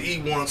went out to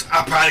eat once.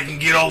 I probably can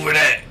get over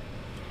that.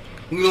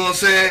 You know what I'm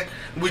saying?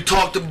 We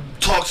talked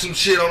some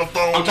shit on the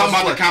phone. I'm talking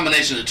about the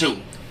combination of the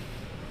two.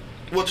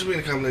 What you mean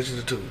the combination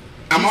of the two?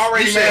 I'm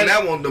already you saying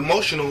mad. that one, the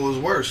emotional is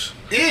worse.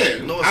 Yeah.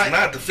 No, it's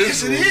not. The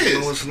physical. Yes, it is.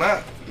 No, it's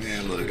not.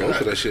 Man, look.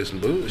 Both of that shit's some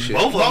bullshit.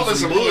 Both of them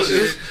some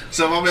bullshit.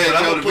 So my man But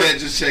Joe I'ma the Vet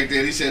just checked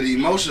in. He said the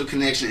emotional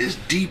connection is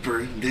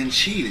deeper than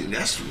cheating.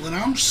 That's what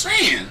I'm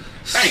saying.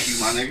 Thank you,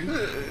 my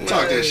nigga.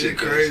 Talk that shit,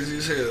 cuz. Crazy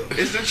as hell.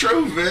 It's the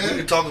truth, We man.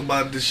 can talk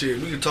about this shit.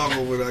 We can talk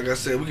over it, like I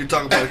said. We can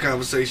talk about the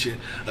conversation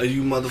of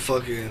you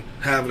motherfucking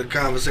having a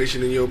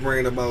conversation in your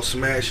brain about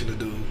smashing the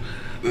dude.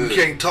 We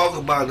can't talk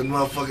about the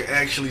motherfucker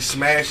actually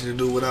smashing the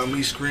dude without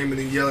me screaming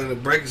and yelling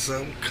and breaking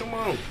something. Come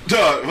on.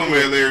 Dog, my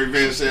man Larry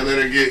Vince said,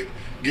 let her get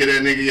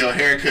that nigga your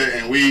haircut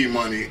and weed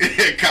money.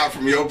 Cop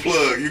from your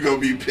plug, you gonna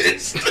be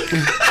pissed.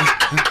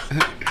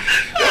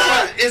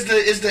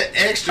 It's the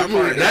extra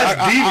part.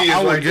 That's devious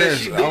I would like that. guess.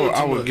 She doing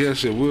I too would much.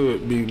 guess it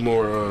would be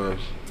more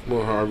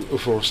hard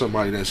for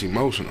somebody that's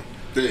emotional.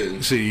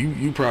 Yeah. See,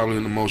 you probably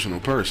an emotional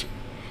person.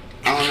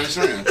 I don't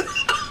understand.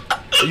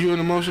 You an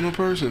emotional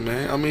person,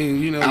 man. I mean,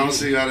 you know. I don't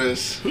see how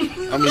this.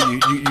 I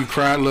mean, you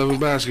cried loving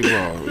basketball.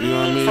 You know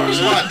what I mean?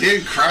 First of all, I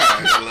didn't cry.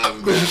 I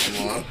love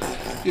basketball.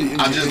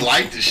 I just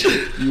like the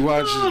shit. You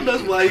watch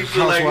that's why he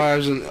feel like,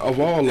 Housewives of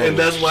all of and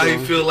that's them, why so.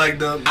 he feel like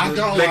the I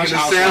don't making watch the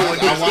Housewives.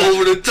 sandwich I watch-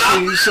 over the top.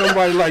 See,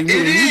 somebody like me It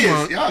and you, is.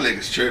 Monk, Y'all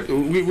niggas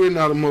tripping. we're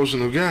not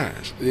emotional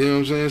guys. You know what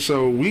I'm saying?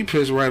 So we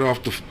piss right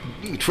off the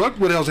fuck.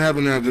 What else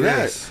happened after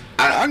Yes. that?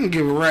 I can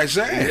give a rat's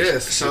ass.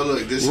 Yes. So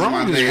look, this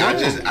Wrong is is my wrong.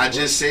 thing. I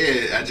just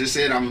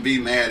said I'm gonna be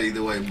mad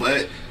either way,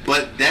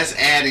 but that's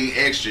adding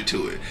extra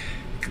to it.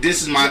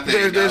 This is my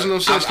thing. There's no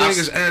dog. such thing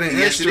as adding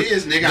yes, extra. Yes, it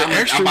is, nigga. The I'm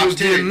extra about was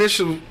to tell you.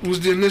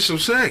 the initial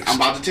sex. I'm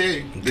about to tell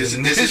you. This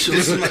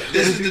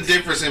is the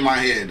difference in my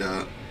head,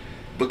 dog.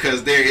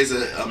 Because there is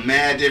a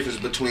mad difference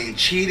between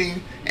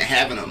cheating and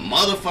having a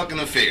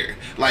motherfucking affair.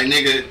 Like,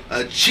 nigga,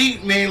 a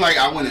cheat mean like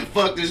I went and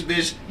fucked this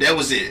bitch, that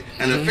was it.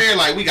 An affair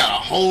like we got a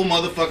whole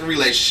motherfucking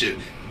relationship.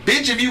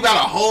 Bitch, if you got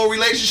a whole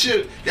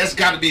relationship, that's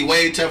gotta be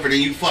way tougher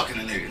than you fucking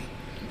a nigga.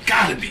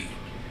 Gotta be.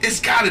 It's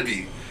gotta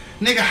be.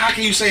 Nigga, how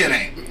can you say it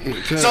ain't?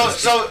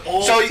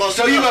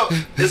 So you go,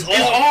 it's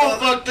all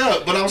fucked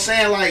up. But I'm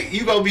saying, like,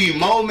 you gonna be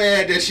more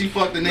mad that she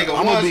fucked the nigga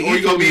I'm once, gonna be or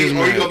you gonna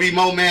equally as be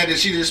more mad that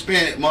she just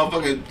spent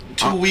motherfucking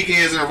 2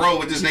 weekends in a row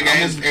with this nigga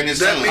and his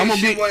son. I'm gonna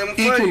She be wasn't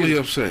for equally you.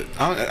 upset.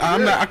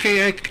 I'm not.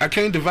 I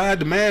can't divide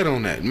the mad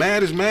on that.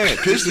 Mad is mad.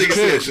 This Piss is nigga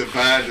said piss.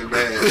 divide the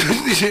man.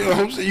 You know what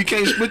I'm saying? You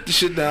can't split the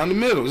shit down the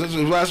middle. That's a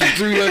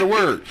 3-letter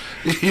word.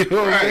 You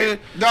know what I'm saying? Right.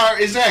 No,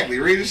 exactly.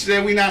 Rita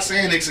said we not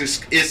saying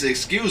it's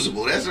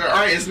excusable. That's all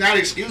right. It's not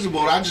excusable.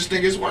 I just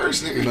think it's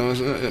worse, nigga. You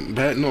know,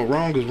 bad. No,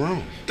 wrong is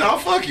wrong. Dog,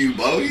 fuck you,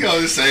 Bo. You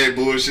know this same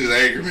bullshit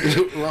anger, man.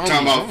 Wrong Talking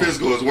is about wrong.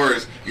 physical is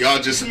worse. Y'all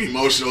just some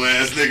emotional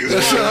ass niggas.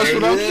 That's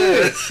what I'm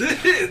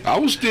saying. I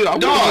was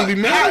Dog, gonna be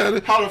mad at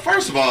it. Hold on,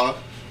 first of all,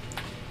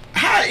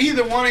 how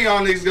either one of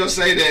y'all niggas gonna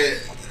say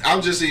that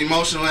I'm just an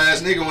emotional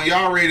ass nigga when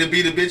y'all ready to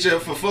beat a bitch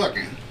up for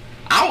fucking?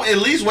 I'm at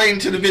least waiting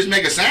until the bitch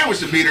make a sandwich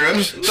to beat her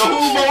up. So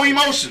who's more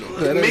emotional?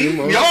 That ain't Me?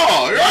 emotional.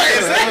 Y'all, right?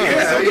 Exactly.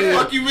 Yeah, So what yeah. the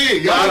fuck you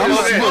mean? Y'all I'm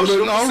just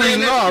emotional not, for saying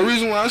that? the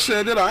reason why I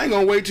said that, I ain't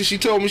gonna wait till she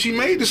told me she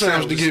made the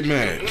sandwich to get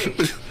mad.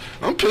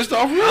 I'm pissed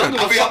off real. I mean,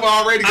 I'm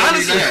already gonna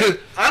be mad.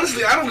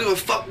 Honestly, I don't give a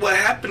fuck what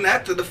happened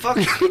after the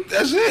fucking.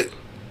 That's it.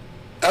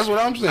 That's what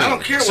I'm saying. I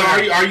don't care So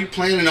what are you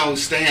planning on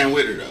staying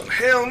with her though?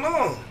 Hell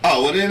no.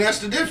 Oh, well then that's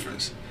the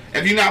difference.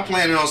 If you're not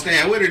planning on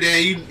staying with her,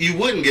 then you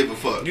wouldn't give a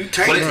fuck. You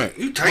take But it. Right.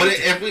 You take But it.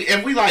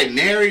 if we like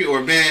married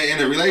or been in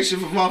a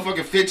relationship for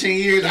motherfucking 15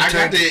 years, I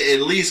got to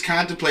at least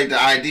contemplate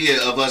the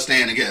idea of us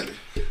staying together.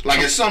 Like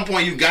at some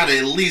point, you got to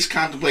at least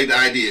contemplate the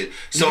idea.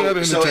 So gotta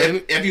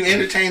entertain if you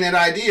entertain that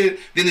idea,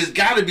 then it's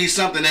got to be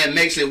something that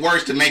makes it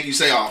worse to make you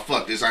say, "Oh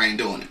fuck this, I ain't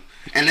doing it."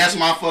 And that's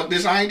my fuck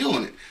this, I ain't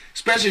doing it.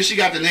 Especially if she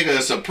got the nigga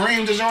a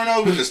Supreme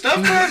DiGiorno with the stuff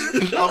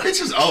version. Oh,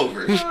 bitch, it's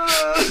over. It's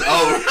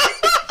over.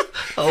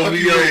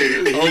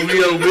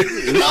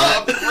 OVO.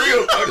 Nah, for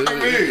real, fuck you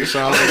mean? It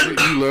sounds like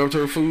you loved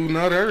her food,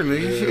 not her,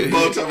 nigga.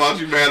 Both talking about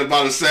you mad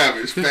about a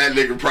savage, fat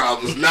nigga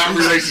problems, not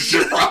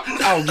relationship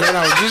problems. Oh man,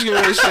 I was just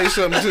gonna say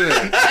something to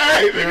that.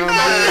 Hey, nigga,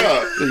 fuck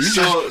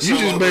up. You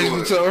just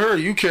basically tell her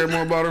you care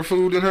more about her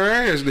food than her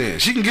ass. Then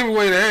she can give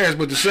away the ass,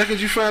 but the second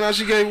you find out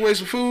she gave away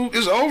some food,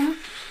 it's over.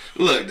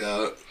 Look,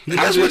 dog.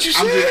 That's what you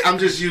said. I'm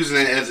just using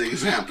it as an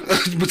example.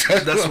 But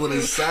That's what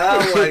it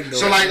sounds like. Though.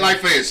 So like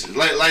for instance,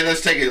 like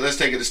let's take it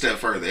a step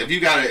further. If you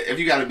got a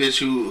bitch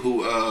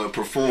who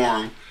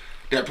perform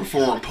that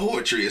perform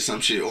poetry or some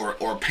shit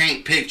or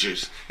paint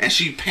pictures and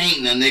she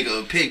painting a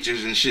nigga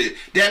pictures and shit,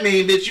 that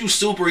mean bitch you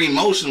super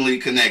emotionally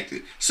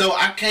connected. So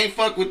I can't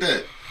fuck with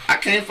that. I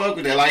can't fuck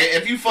with that. Like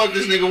if you fuck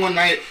this nigga one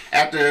night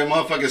after a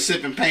motherfucking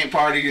sipping paint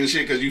party and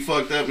shit because you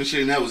fucked up and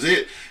shit and that was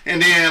it,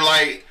 and then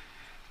like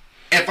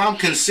if I'm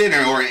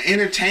considering or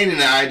entertaining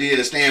the idea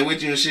of staying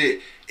with you and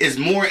shit, it's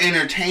more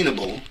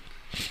entertainable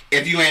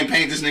if you ain't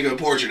paint this nigga a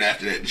portrait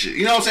after that and shit.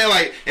 You know what I'm saying?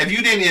 Like if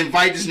you didn't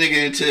invite this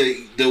nigga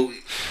into the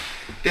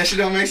that shit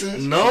don't make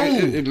sense. No,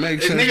 it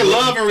makes sense. Nigga,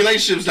 love and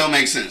relationships don't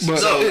make sense. But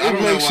So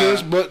it makes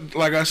sense. But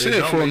like I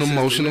said, for an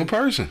emotional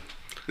person.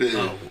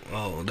 Yeah.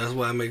 Oh, that's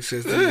why it makes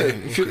sense. Yeah,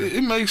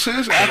 it makes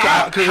sense.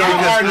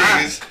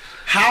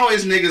 How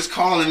is niggas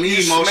calling me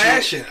emotional?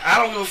 Smashing. I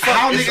don't give a fuck.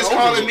 How niggas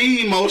calling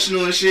me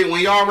emotional and shit when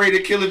y'all ready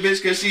to kill a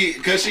bitch cause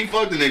she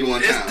fucked a nigga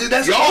one time?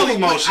 That's y'all over.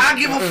 emotional. I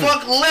give a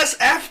fuck less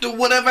after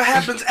whatever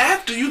happens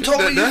after. You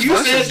told me you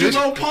said you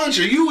gonna punch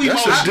her. You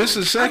emotional. That's a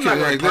distant second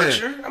right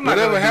there.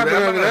 Whatever happened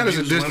after that is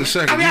a distant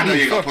second. I mean, I know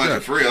you gonna punch her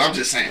for real. I'm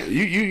just saying.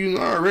 You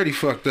already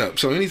fucked up.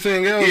 So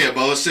anything else? Yeah,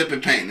 but it's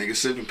sipping paint, nigga.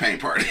 Sipping paint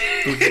party.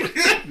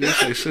 They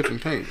say sipping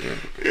paint.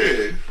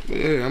 Yeah.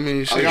 I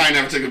mean, shit. I ain't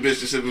never took a bitch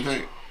to sipping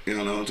paint. You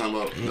don't know what I'm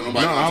talking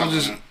about?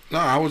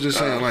 I was just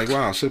saying, like,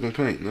 wow, sipping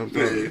paint. No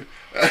you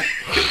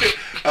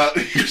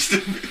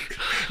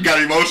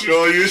got emotional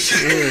on you?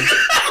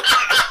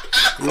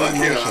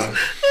 Yeah.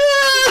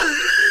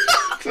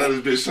 Tell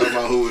this bitch talking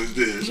about who is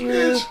this,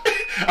 bitch.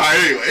 Alright,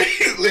 anyway,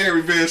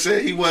 Larry Venn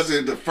said he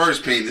wasn't the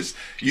first penis.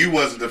 You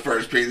wasn't the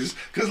first penis,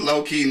 cause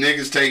low key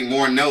niggas take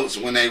more notes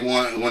when they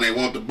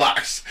want the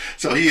box.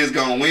 So he is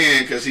gonna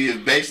win, cause he has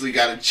basically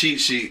got a cheat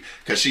sheet,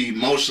 cause she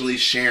emotionally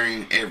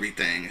sharing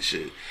everything and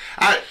shit.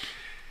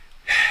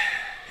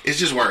 It's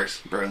just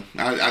worse, bro.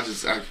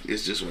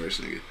 It's just worse,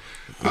 nigga.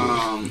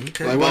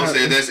 Like Bo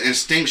said, that's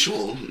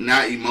instinctual,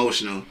 not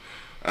emotional.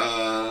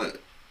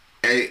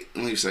 Hey,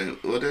 let me say,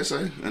 what they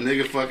say? A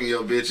nigga fucking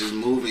your bitch is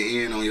moving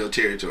in on your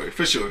territory,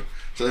 for sure.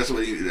 So that's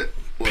what he.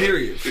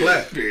 Period.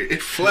 Flat.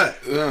 Period.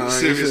 Flat.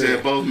 Sylvia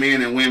said both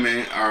men and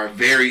women are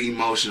very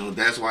emotional.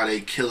 That's why they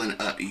killing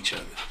up each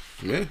other.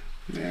 Yeah.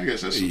 Yeah, I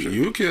guess that's true.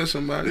 You kill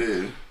somebody.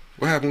 Yeah.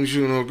 What happened with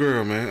you and old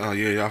girl, man? Oh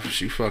yeah,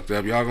 she fucked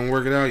up. Y'all gonna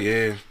work it out?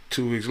 Yeah.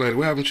 2 weeks later,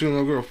 what happened to you and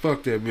old girl?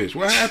 Fuck that bitch.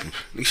 What happened?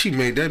 She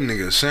made that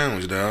nigga a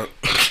sandwich, dog.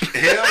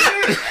 Hell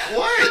yeah.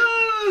 What?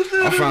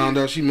 I found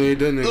out she made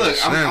that nigga a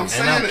sandwich.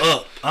 I'm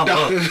up. I'm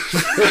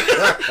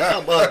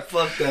up.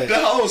 Fuck that. The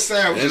whole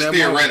sandwich is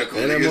theoretical.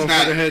 And that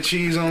motherfucker had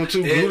cheese on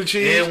too. Blue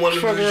cheese. And one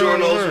of the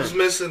DiGiorno's was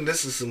missing.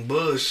 This is some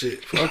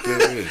bullshit. Fuck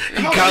that bitch.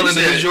 He calling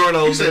the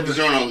DiGiorno's. You said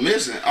DiGiorno's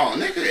missing. Oh,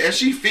 nigga, is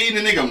she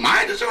feeding the nigga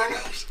my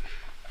DiGiorno's?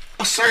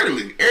 Oh,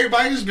 certainly.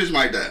 Everybody in this bitch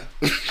might die.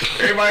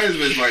 Everybody in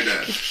this bitch might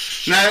die.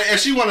 Now, if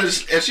she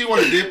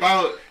wanna dip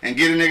out and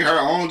get a nigga her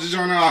own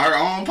DiGiorno out her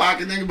own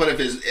pocket, nigga, but if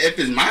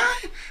it's mine,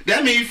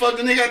 that means you fuck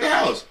the nigga at the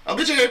house. I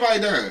bet you everybody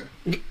done.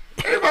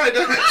 Everybody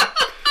done.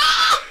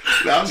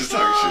 Nah, I'm just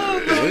talking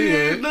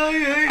shit. No,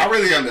 you ain't. I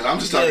really am. I'm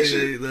just talking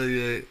shit. No,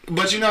 you ain't.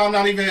 But you know, I'm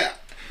not even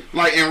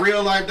like in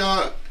real life,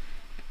 dog.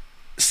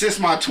 Since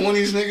my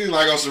 20s, nigga,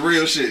 like on some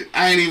real shit,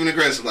 I ain't even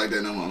aggressive like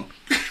that no more.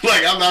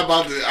 Like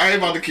I ain't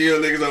about to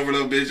kill niggas over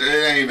no bitch.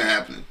 It ain't even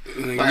happening.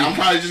 Like I'm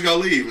probably just gonna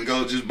leave and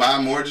go just buy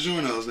more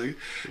DiGiorno's, nigga.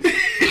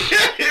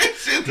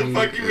 Shit, the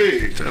fuck you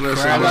mean? I'm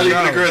not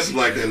even aggressive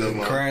like that no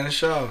more. Cry in the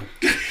shower.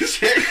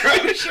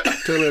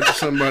 Tell that to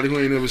somebody who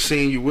ain't never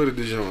seen you with a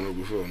DiGiorno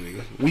before,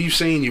 nigga. We've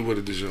seen you with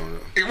a DiGiorno.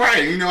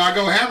 Right, you know I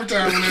go hammer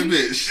time on that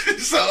bitch.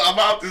 So I'm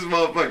out this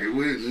motherfucker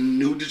with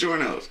new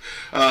DiGiorno's.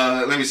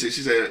 Let me see.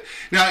 She said,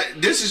 now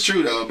this is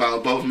true though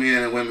about both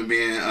men and women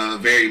being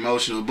very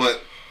emotional,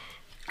 but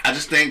I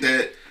just think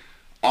that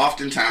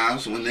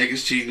oftentimes when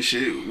niggas cheat and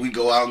shit, we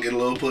go out and get a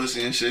little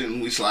pussy and shit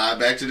and we slide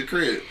back to the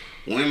crib.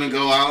 Women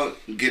go out,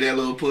 get that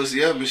little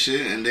pussy up and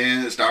shit, and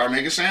then start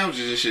making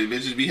sandwiches and shit.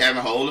 Bitches be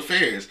having whole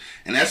affairs,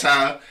 and that's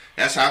how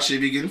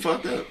shit be getting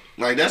fucked up.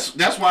 Like that's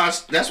why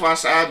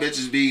side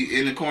bitches be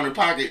in the corner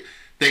pocket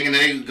thinking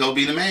they go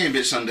be the main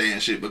bitch someday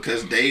and shit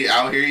because they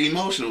out here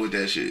emotional with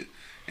that shit.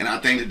 And I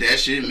think that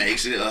shit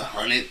makes it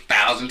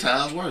 100,000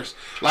 times worse.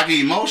 Like an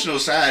emotional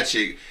side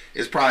chick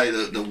is probably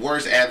the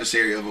worst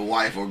adversary of a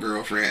wife or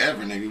girlfriend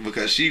ever, nigga,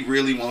 because she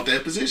really want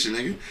that position,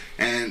 nigga.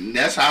 And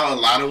that's how a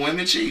lot of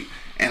women cheat.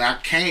 And I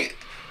think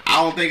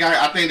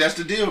that's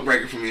the deal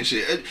breaker for me and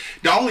shit.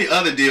 The only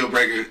other deal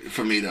breaker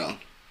for me though,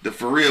 the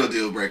for real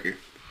deal breaker,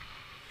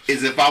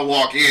 is if I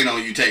walk in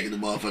on you taking the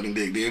motherfucking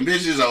dick, then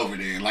bitch is over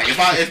then. Like if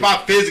I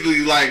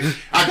physically like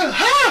I go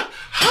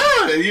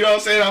you know what I'm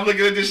saying? I'm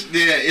looking at this.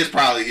 Yeah, it's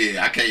probably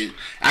I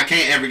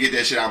can't ever get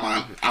that shit out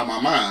my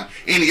mind.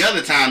 Any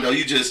other time though,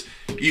 you just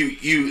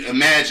you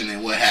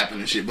imagining what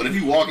happened and shit. But if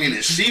you walk in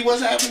and see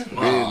what's happening,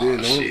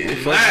 shit. Don't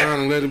fuck around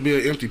and let it be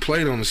an empty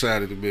plate on the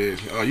side of the bed.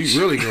 Oh, you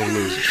really gonna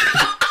lose it.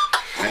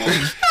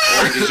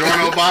 Or the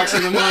DiGiorno box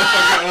in the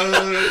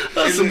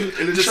motherfucker.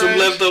 In the just trash. some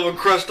leftover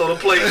crust on a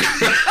plate.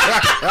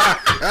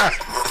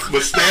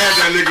 But stab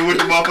that nigga with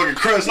the motherfucking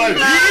crust like,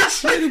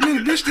 bitch. Wait a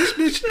minute, bitch. This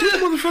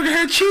motherfucker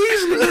had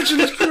cheese in the bitch in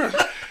this crust.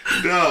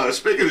 No,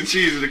 speaking of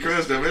cheese and the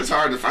crust stuff, it's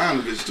hard to find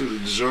a bitch too.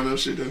 The DiGiorno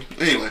shit though.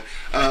 Anyway,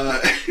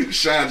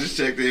 Sean just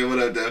checked in. What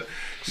up though?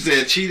 She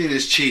said cheating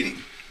is cheating.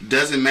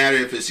 Doesn't matter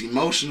if it's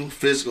emotional,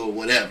 physical,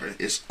 whatever.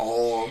 It's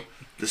all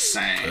the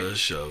same.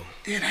 Show.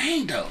 It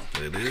ain't though.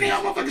 It How is. can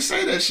y'all motherfuckers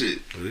say that shit?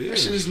 It is. That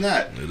shit is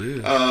not. It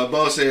is.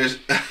 Bo says,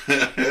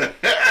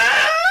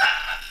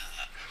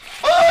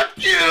 fuck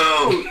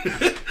you.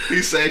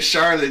 He says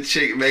Charlotte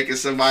chick making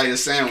somebody a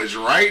sandwich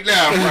right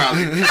now,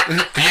 probably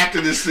after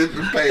the sip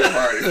and pay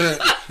party.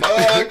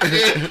 Fuck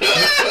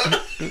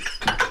you.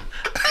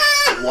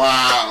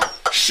 Wow.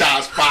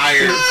 Shots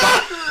fired.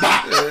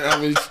 I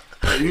mean,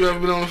 you ever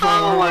been on the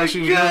phone with her while she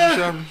was grocery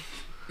shopping?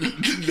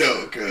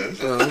 No, cuz.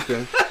 Oh,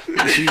 okay.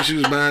 She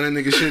was buying that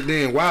nigga shit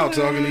then while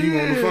talking to you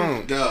on the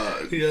phone.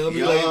 Dog. Yeah, I'll be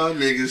y'all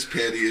niggas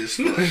petty as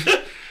fuck.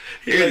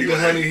 He like the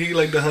honey. He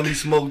like the honey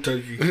smoked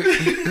turkey.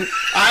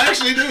 I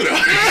actually do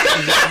though.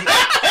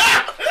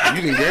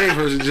 You done gave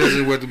her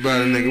suggestions what to buy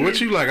the nigga. What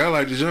you like? I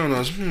like the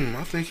Jonas.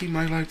 I think he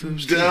might like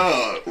those too.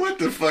 Dog, what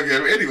the fuck?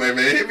 Anyway,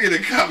 man, hit me in the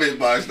comment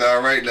box now,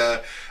 right now.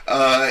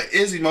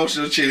 Is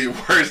emotional cheating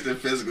worse than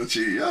physical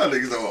cheating? Y'all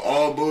niggas on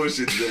all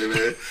bullshit today,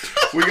 man.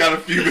 We got a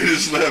few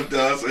minutes left,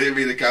 dog, so hit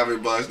me in the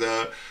comment box,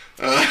 dog.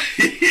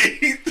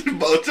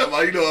 Both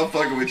time, you know I'm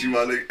fucking with you, my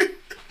nigga.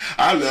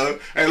 I know.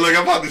 Hey, look,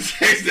 I'm about to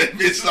text that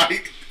bitch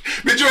like,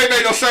 bitch, you ain't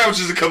made no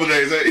sandwiches in a couple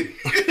days, eh?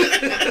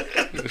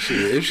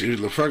 Shit, if she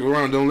fuck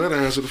around, don't let her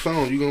answer the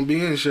phone. You gonna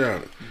be in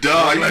shout.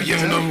 Dog, Like you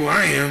don't know who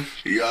I am.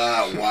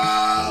 Yeah,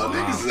 wow.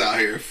 Niggas is out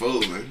here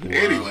fooling.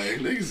 Anyway,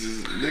 niggas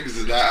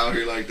is not out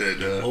here like that,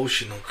 dog.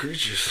 Emotional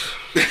creatures.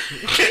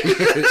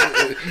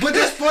 But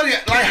that's funny.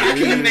 Like, how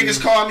can you niggas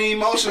call me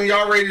emotional?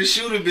 Y'all ready to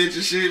shoot a bitch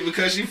and shit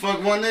because she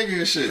fucked one nigga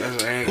and shit?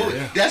 That's anger,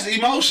 yeah. That's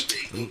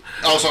emotion.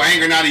 Oh, so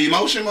anger not an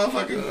emotion,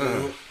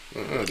 motherfucker?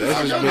 That's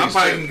I just I being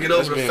probably sick. can get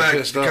That's over the being fact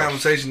pissed the off.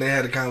 conversation they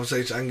had a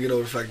conversation. I can get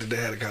over the fact that they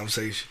had a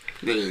conversation.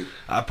 Yeah.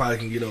 I probably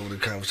can get over the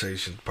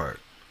conversation part.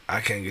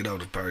 I can't get over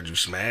the part you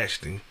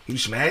smashed him. You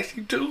smashed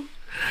him too?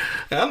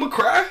 I'ma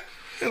cry.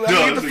 And I'm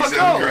gonna get the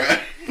fuck on.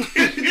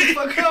 Get the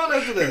fuck on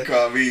after that.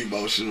 Call me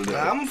emotional, though.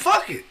 I'ma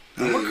fuck it.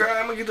 I'ma Yeah. cry.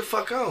 I'ma get the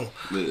fuck on.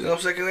 Yeah. You know what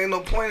I'm saying? 'Cause ain't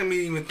no point in me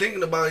even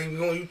thinking about even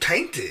going. You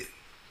tainted.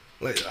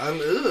 Like I'm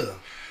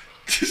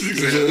This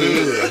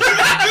nigga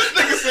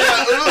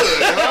said,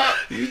 dog.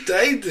 You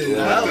tainted.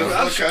 What the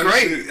I'm fuck kind of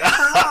straight. shit?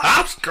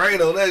 I'm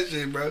straight on that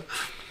shit, bro.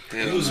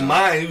 Hell He was no.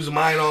 mine. He was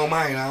mine on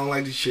mine. I don't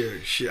like to share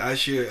shit. I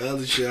share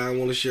other shit. I don't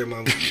want to share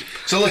my.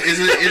 So look, is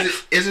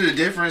it a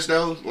difference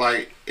though?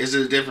 Like, is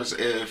it a difference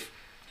if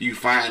you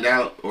find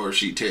out or if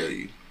she tell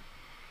you?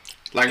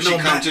 Like, if No, she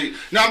come Matt. to you.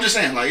 No, I'm just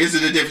saying. Like, is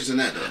it a difference in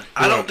that though?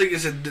 I don't think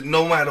it's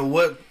no matter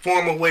what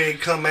form of way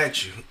it come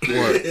at you.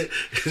 What?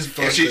 It's If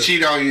fucked she up.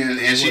 cheat on you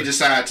and she What?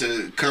 decide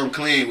to come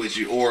clean with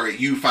you, or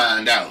you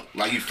find out,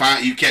 like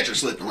you catch her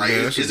slipping, right? Yeah,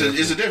 it's that's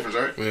a a difference,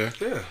 right? Yeah.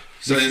 Yeah,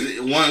 So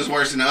one is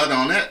worse than the other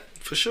on that.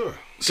 for sure.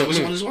 So which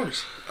one is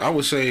worse? I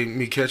would say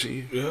me catching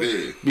you.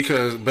 Yeah.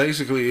 Because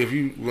basically, if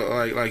you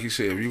like you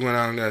said, if you went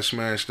out and got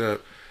smashed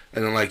up,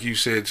 and then like you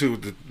said too,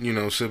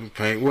 sipping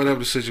paint, whatever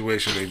the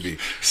situation may be,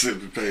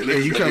 Sipping paint.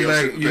 and you come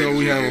back,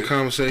 we having a a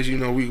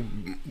conversation, we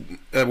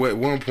at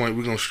one point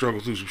we're gonna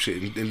struggle through some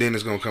shit, and then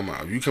it's gonna come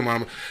out. You come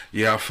out,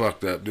 yeah, I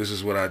fucked up. This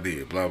is what I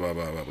did. Blah blah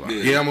blah blah blah.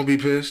 Yeah. Yeah, I'm gonna be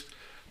pissed,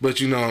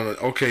 but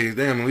okay,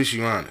 damn, at least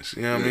you honest.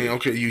 You know what I mean?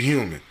 Okay, you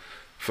human.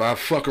 If I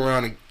fuck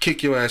around and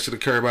kick your ass to the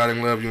curb, I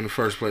didn't love you in the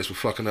first place for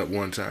fucking up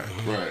one time.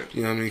 Right.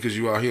 You know what I mean? Because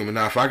you are human.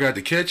 Now, if I got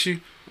to catch you,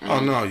 oh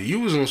no, you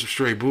was on some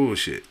straight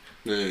bullshit.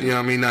 Yeah. You know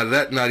what I mean? Now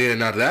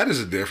that is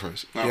a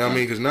difference. You know what I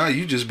mean? Because now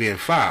you just being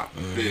foul.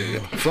 Yeah.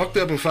 Fucked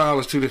up and foul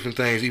is two different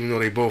things, even though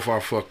they both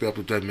are fucked up,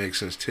 if that makes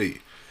sense to you.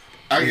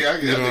 I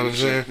get You know what what I'm you're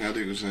saying. saying? I think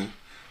what you're saying.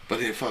 But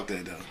then fuck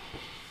that though.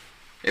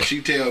 If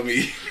she tell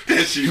me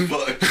that she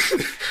fucked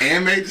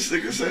and made this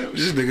nigga sandwich,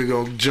 This nigga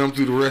gonna jump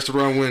through the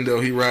restaurant window,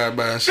 he ride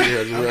by and see her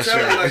at the I'm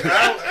restaurant. telling you,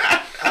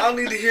 like, I don't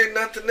need to hear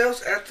nothing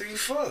else after you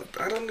fucked.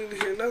 I don't need to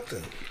hear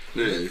nothing.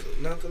 yeah.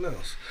 Nothing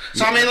else.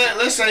 So I mean,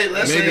 let's say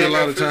Maybe a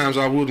lot of got times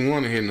I wouldn't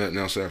want to hear nothing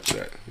else after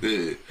that.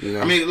 Yeah. You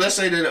know? I mean, let's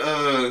say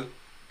that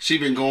she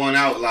been going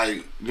out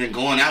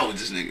with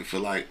this nigga for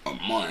like a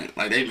month.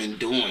 Like they been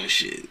doing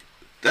shit.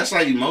 That's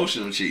like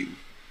emotional cheating.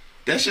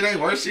 That shit ain't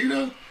worse to you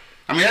though.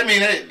 I mean,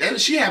 that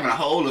she having a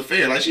whole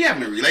affair. Like she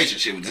having a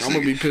relationship with this I'm nigga.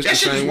 gonna be pissed that the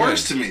shit is same way.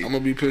 worse to me. I'm gonna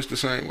be pissed the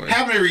same way.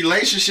 Having a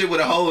relationship with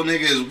a whole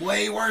nigga is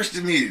way worse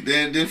to me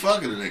than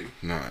fucking a nigga.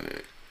 Nah,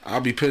 I'll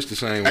be pissed the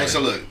same way. Hey,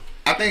 so look,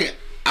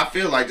 I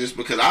feel like this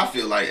because I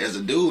feel like as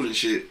a dude and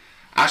shit,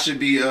 I should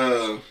be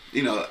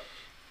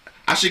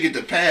I should get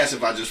the pass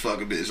if I just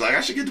fuck a bitch. Like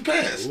I should get the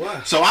pass.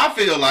 Why? So I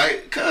feel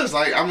like, cause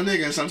like I'm a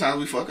nigga and sometimes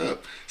we fuck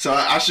up. So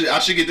I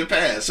should get the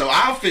pass. So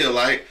I feel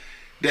like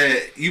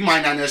that you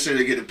might not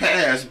necessarily get a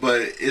pass,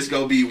 but it's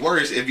gonna be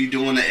worse if you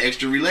doing the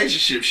extra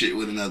relationship shit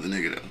with another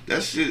nigga though.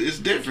 It's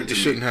different to You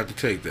me. shouldn't have to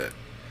take that.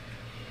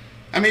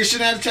 I mean, it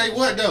shouldn't have to take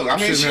what though? I mean,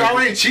 Shouldn't she have to-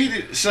 already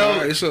cheated. So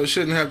Alright, so it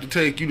shouldn't have to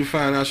take you to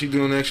find out she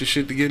doing extra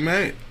shit to get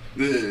mad.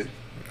 yeah.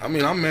 I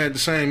mean, I'm mad the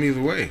same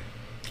either way.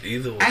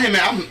 Either way. I ain't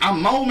mad.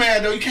 I'm more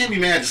mad though. You can't be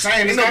mad at the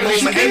same. Ain't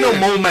no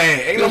more man.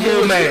 Ain't no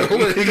more man.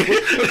 What the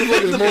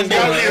fuck is It's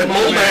gotta be a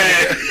more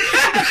mad.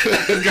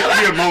 It's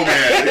gotta be a more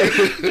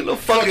mad. Ain't no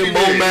fucking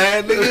more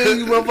man. Nigga,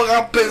 you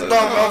motherfucker, I'm pissed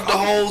off the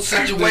whole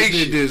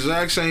situation. The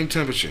exact same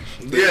temperature.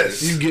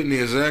 Yes. You getting the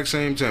exact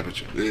same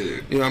temperature. Yeah.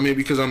 You know what I mean?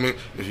 Because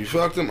if you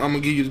fuck them, I'm gonna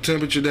give you the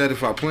temperature that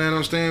if I plan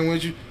on staying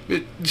with you,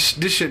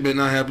 this shit better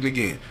not happen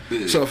again.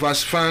 Yeah. So if I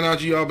find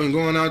out y'all been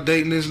going out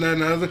dating this and that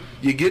and the other,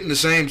 you're getting the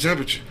same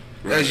temperature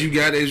as you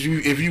got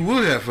if you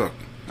would have fucked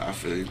them. I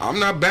feel you. I'm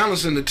not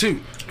balancing the two.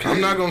 Okay. I'm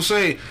not gonna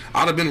say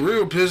I'd have been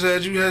real pissed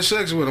had you had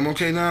sex with him.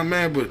 Okay, now I'm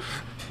mad, but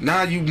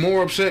now you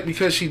more upset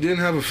because she didn't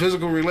have a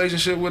physical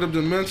relationship with him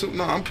than mental.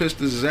 No, I'm pissed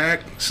the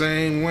exact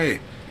same way.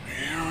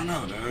 I don't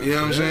know, dog. You know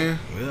what I'm saying?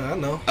 Yeah, I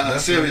know.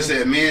 Sylvia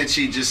said men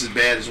cheat just as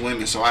bad as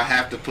women, so I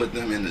have to put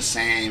them in the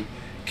same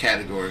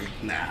category.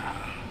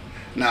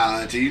 Nah,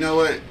 auntie, you know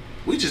what?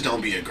 We just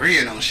don't be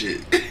agreeing on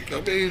shit.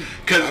 I mean,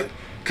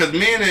 Cause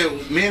men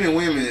and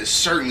women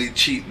certainly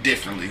cheat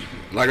differently.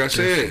 like I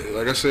said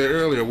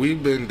earlier,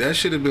 that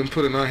shit has been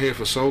put in our head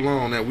for so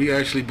long that we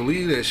actually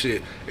believe that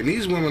shit. And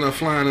these women are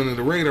flying under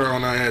the radar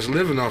on our ass,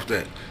 living off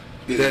that.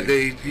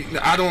 Yeah.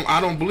 I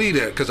don't believe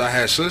that because I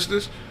had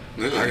sisters,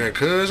 Yeah. I got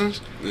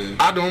cousins. Yeah.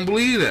 I don't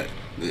believe that.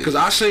 Because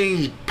I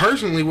seen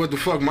personally what the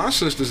fuck my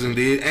sisters and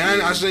did,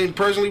 and I seen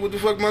personally what the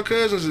fuck my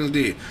cousins and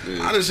did.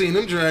 Yeah. I done seen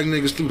them drag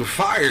niggas through the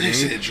fire. They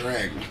nigga. said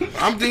drag.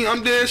 I'm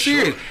dead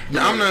serious.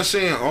 Now, I'm not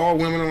saying all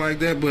women are like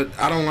that, but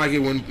I don't like it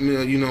when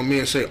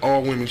men say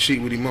all women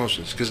cheat with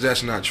emotions, because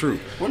that's not true.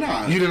 Well,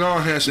 nah. You done all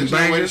had some There's no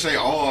way to bangers. say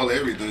all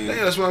everything. Yeah,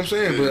 that's what I'm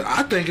saying. Yeah. But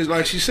I think it's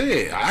like she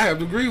said. I have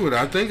to agree with her.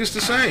 I think it's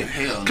the same.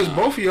 hell Because no.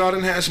 both of y'all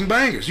done had some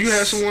bangers. You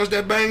had some ones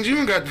that banged you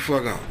and got the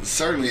fuck on.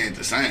 Certainly ain't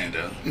the same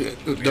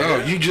though.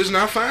 Dog, you just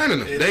not finding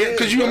them.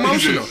 Because you bro.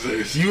 emotional. It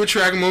is. You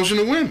attract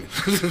emotional women.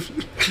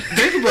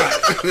 Think about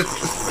it.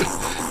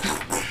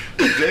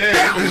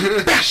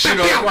 Damn. Shit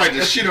on right,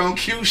 the shit on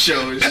Q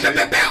show and shit.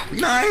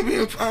 Nah,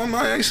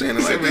 I ain't saying it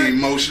like Like an that.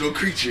 emotional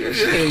creature and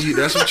Yeah, shit.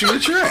 that's what you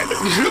attract. Get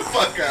the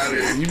fuck out of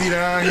here. You be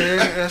down here,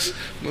 that's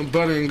my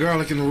butter and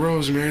garlic and the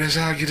rosemary. That's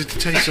how I get it to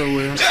taste so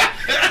well.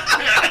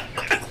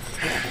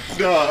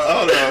 No,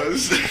 hold on.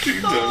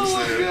 You don't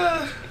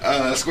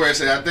understand. Square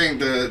said, I think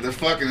the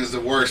fucking is the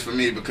worst for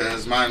me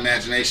because my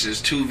imagination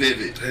is too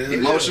vivid. Hell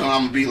Emotional,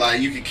 I'm gonna be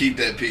like, you can keep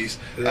that piece.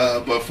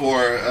 But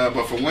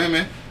for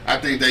women, I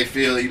think they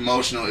feel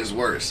emotional is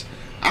worse.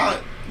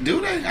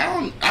 Do they? I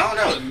don't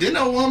know. Didn't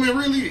no woman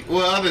really?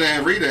 Well, other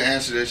than Rita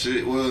answer that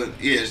shit. Well,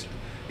 yes.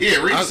 Yeah,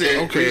 Rita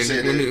said. Okay, Rita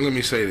said let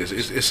me say this.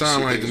 It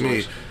sounds like to She me,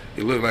 thinks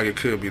it looked like it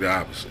could be the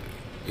opposite.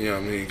 You know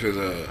what I mean?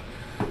 Because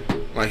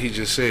like he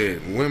just said,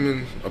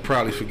 women will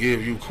probably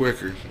forgive you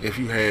quicker if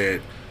you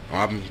had,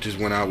 I just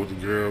went out with the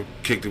girl,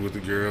 kicked it with the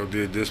girl,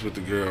 did this with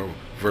the girl,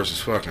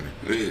 versus fucking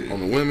her. Yeah. On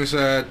the women's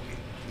side,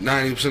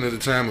 90% of the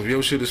time, if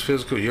your shit is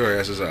physical, your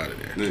ass is out of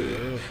there.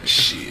 Yeah.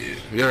 Shit.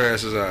 Your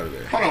ass is out of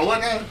there. Hold on,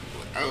 what now?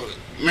 Oh,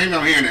 maybe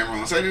I'm hearing that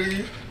wrong. Say that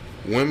again.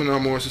 Women are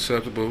more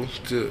susceptible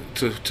to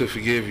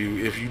forgive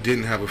you if you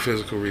didn't have a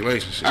physical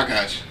relationship. I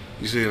got you.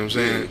 You see what I'm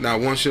saying? Yeah. Now,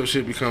 once your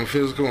shit become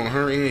physical on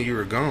her end,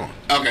 you're gone.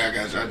 Okay, I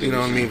got you. I think You know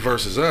what I you're mean?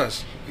 Versus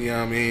us. You know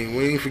what I mean?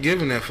 We ain't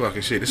forgiving that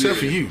fucking shit, except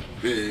for you.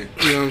 Yeah. You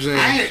know what I'm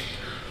saying?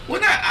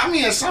 I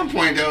mean, at some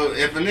point though,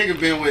 if a nigga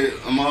been with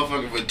a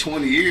motherfucker for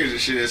 20 years and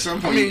shit, at some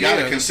point you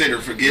gotta consider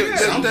forgiving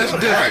something. That's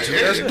different.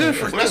 Right, That's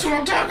different. Well, that's what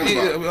I'm talking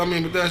about. Yeah, I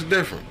mean, but that's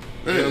different.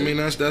 You know what I mean?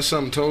 That's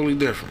something totally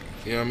different.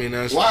 You know what I mean?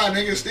 That's Why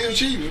niggas still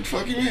cheating? What the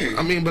fuck you mean?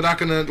 I mean, but I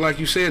can, like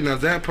you said, now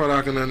that part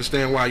I can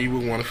understand why you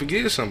would want to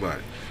forgive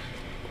somebody.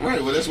 Right,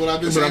 well that's what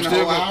I've been But saying I'm the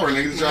still whole hour,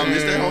 niggas. Y'all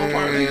missed that whole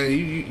part, Man,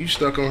 nigga. you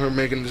stuck on her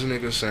making this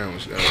nigga a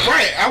sandwich.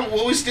 Right,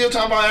 well we still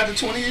talking about after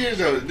 20 years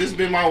though. This has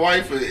been my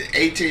wife for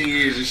 18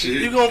 years and shit.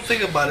 You gonna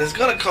think about it. It's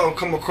gonna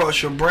come across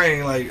your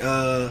brain like,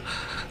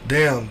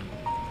 damn,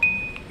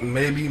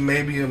 maybe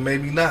or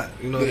maybe not.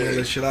 You know what I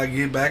mean? Should I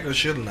get back or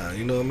should I not?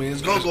 You know what I mean?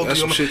 It's gonna go That's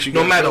through some shit you no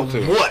gotta matter go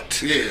through.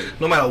 what. Yeah.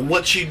 No matter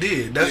what she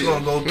did, that's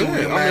gonna go through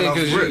your I mind mean, off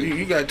because rip.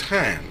 you got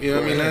time. You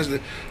know what I mean? That's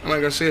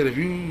like I said,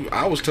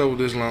 I was told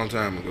this a long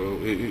time ago.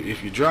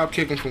 If you drop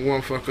kick him from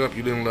one fuck up,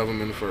 you didn't love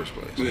him in the first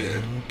place.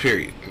 Yeah.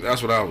 Period.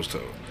 That's what I was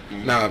told.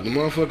 Now, if the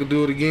motherfucker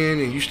do it again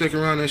and you stick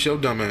around, that's your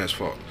dumb ass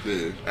fault.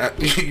 Yeah.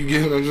 You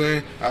get what I'm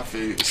saying? I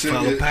feel you.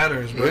 Follow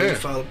patterns, bro. Yeah. You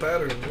follow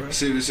patterns, bro.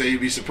 Sylvia say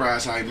you'd be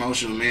surprised how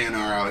emotional men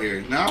are out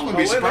here. No, I wouldn't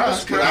be Oh, wait, I'm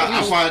surprised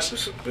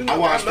because I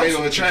watch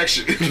Fatal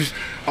Attraction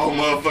on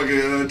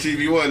motherfucking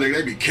TV1. Nigga,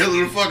 they be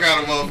killing the fuck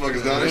out of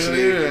mototherfuckers, dog. That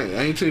shit.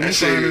 I ain't tell you That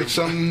shit- finding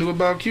something new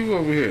about Q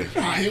over here.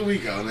 Oh, here we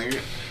go, nigga.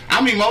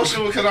 I'm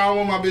emotional because I don't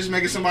want my bitch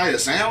making somebody a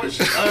sandwich.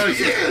 Yeah,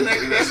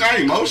 nigga, that's not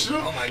emotional.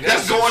 Oh my God.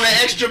 That's going the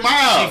extra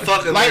mile. She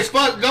fucking like Miss-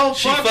 fuck, go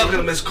She fuck. fucking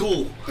him is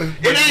cool.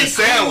 It ain't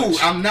cool.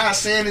 I'm not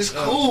saying it's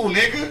cool,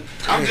 nigga.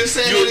 I'm just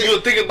saying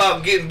You'll think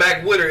about getting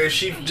back with her if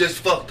she just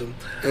fucked him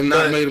And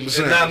not made him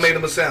a and not made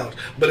him a sound.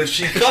 But if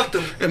she fucked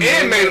him and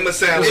made him a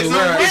sound, It's a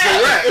wrap.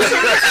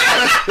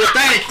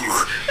 Thank you.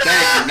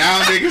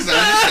 Now niggas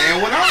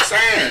understand what I'm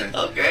saying.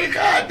 Okay.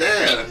 God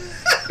damn.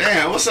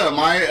 Damn, what's up,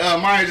 Maya?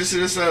 Maya just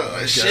did this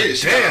shit.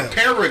 She got a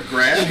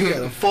paragraph. You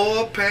got a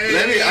 4-page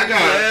letter.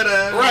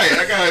 Right,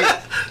 I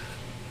got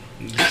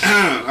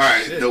all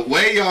right, shit. The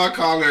way y'all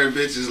call her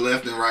bitches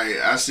left and right,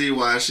 I see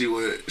why she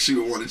would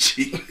want to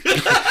cheat.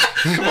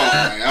 Come on,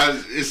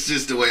 man. It's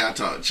just the way I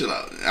talk. Chill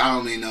out. I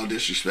don't mean no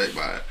disrespect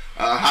by it.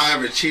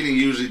 However, cheating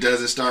usually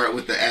doesn't start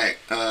with the act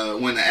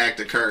when the act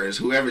occurs.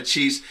 Whoever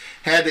cheats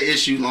had the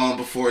issue long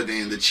before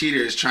then. The cheater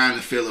is trying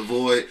to fill a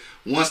void.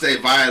 Once they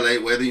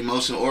violate, whether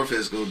emotional or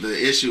physical,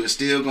 the issue is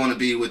still going to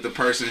be with the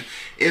person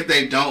if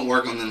they don't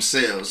work on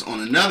themselves. On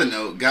another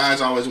note,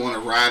 guys always want to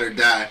ride or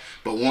die,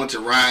 but want to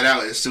ride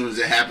out as soon as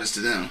it happens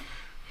to them.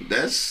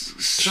 That's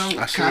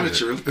kind of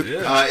true.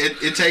 Yeah.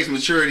 It takes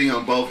maturity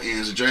on both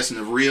ends, addressing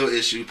the real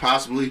issue,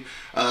 possibly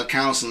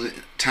counseling,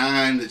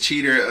 time, the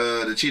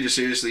cheater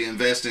seriously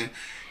investing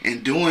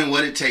and doing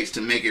what it takes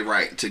to make it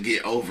right, to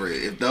get over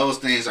it. If those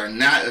things are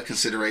not a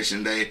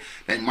consideration, they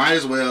might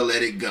as well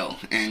let it go.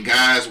 And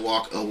guys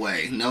walk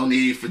away. No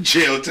need for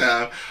jail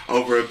time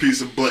over a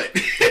piece of butt.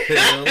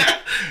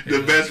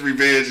 The best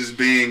revenge is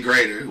being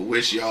greater.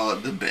 Wish y'all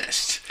the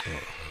best.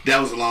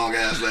 That was a long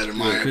ass letter,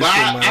 Maya. But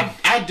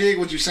I dig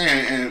what you're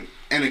saying,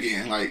 and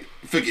again, like,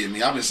 forgive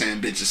me, I've been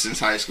saying bitches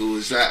since high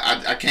school.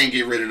 I can't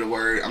get rid of the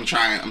word. I'm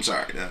trying. I'm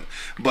sorry,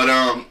 but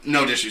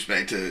no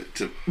disrespect to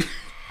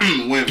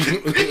women.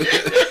 You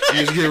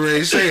just get ready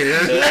to say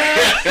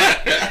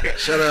it.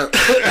 Shut up.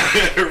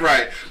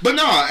 Right, but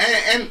no,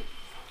 and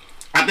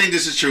I think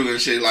this is true and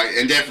shit. Like,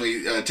 and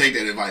definitely take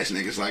that advice,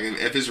 niggas. Like,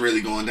 if it's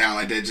really going down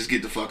like that, just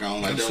get the fuck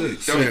on. Like, don't be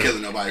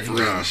killing nobody for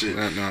real and shit.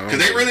 Because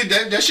they really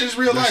that shit's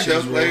real life,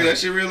 though. Like, that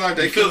shit real life.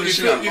 They kill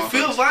shit out. You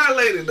feel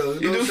violated though.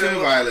 You do feel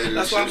violated.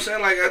 That's what I'm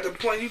saying. Like, at the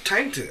point you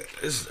tainted,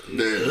 it's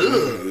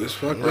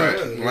fucked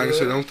up. Like I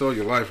said, don't throw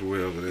your life away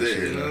over this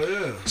shit.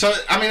 Yeah. So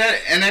I mean,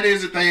 that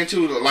is the thing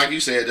too. Like you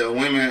said, though,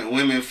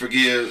 women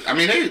forgive. I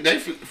mean, they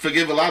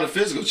forgive a lot of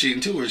physical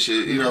cheating too and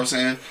shit. You know what I'm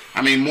saying?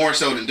 I mean, more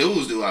so than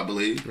dudes do, I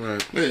believe. Right.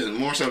 Yeah,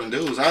 more so than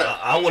dudes.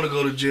 I want to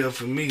go to jail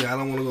for me. I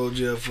don't want to go to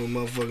jail for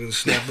motherfucking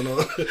snapping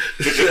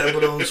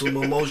on some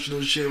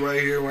emotional shit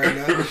right here, right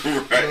now. Right. You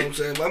know what I'm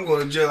saying? If I'm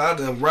going to jail, I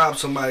done robbed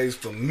somebody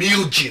for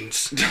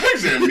millions. I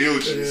said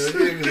millions.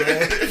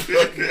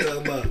 Fuck you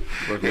talking about?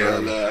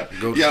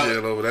 Go to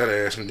jail over that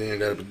ass and then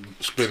got to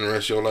spend the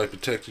rest of your life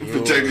protecting your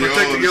own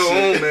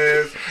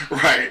ass.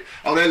 Right.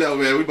 On that note,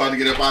 man, we about to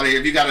get up out of here.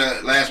 If you got a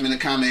last minute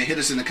comment, hit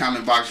us in the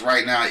comment box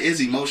right now. Is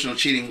emotional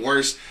cheating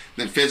worse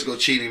than physical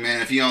cheating,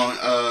 man? If you on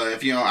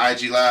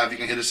IG Live, you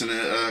can hit us in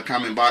the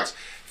comment box.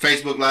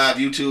 Facebook Live,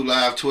 YouTube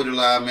Live, Twitter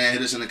Live, man,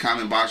 hit us in the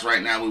comment box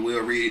right now. We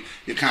will read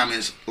your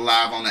comments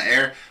live on the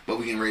air, but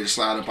we getting ready to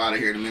slide up out of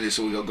here in a minute,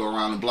 so we gonna go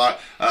around the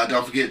block.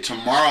 Don't forget,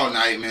 tomorrow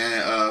night,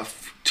 man,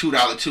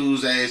 $2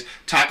 Tuesdays,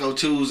 Taco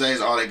Tuesdays,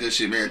 all that good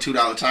shit, man. $2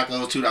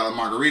 tacos, $2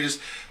 margaritas,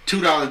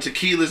 $2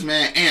 tequilas,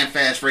 man, and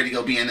Fast Freddy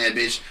go be in that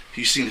bitch.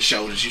 You see the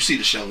shoulders.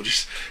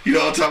 You know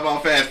what I'm talking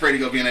about? Fast Freddy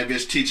go be in that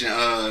bitch teaching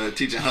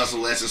hustle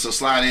lessons. So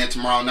slide in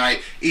tomorrow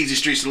night. Easy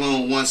Street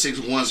Saloon,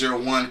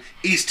 16101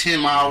 East 10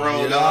 Mile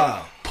Road,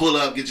 dog. Pull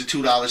up, get your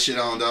 $2 shit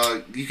on,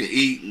 dog. You can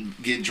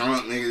eat, get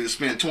drunk, nigga.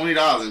 Spend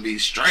 $20 and be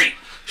straight.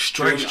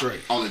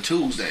 Straight. On a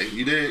Tuesday.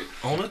 You did?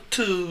 On a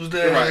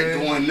Tuesday.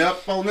 Right, going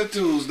up on a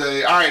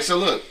Tuesday. All right, so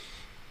look.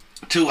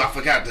 I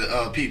forgot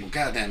the people.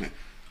 God damn it.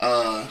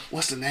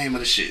 What's the name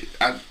of the shit?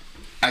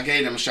 I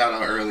gave them a shout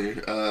out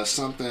earlier.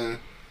 Something.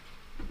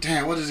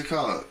 Damn, what is it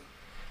called?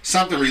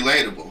 Something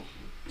Relatable.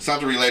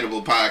 Something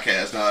Relatable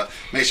podcast.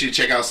 Make sure you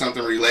check out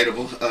Something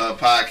Relatable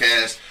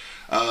podcast.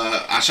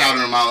 I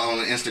shouted them out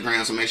on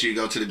Instagram, so make sure you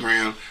go to the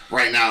gram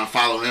right now and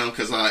follow them,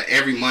 because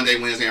every Monday,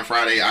 Wednesday, and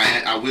Friday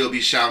I will be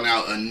shouting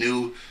out a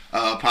new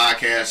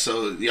podcast,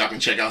 so y'all can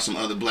check out some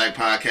other black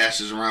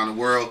podcasters around the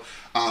world.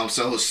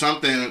 So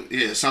something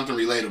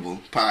Relatable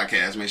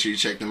podcast. Make sure you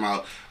check them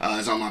out.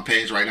 It's on my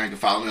page right now. You can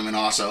follow them, and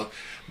also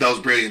Those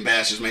Brilliant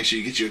Bastards. Make sure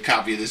you get you a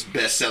copy of this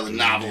best-selling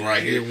novel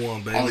right here.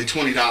 One, baby. Only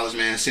 $20,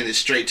 man. Send it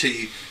straight to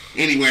you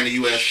anywhere in the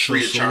U.S.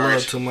 free of charge.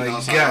 Love to my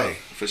guy.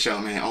 For sure,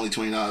 man. Only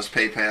 $20.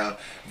 PayPal,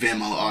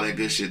 Venmo, all that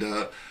good shit,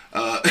 dog.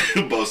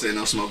 Bo said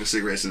no smoking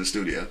cigarettes in the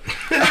studio.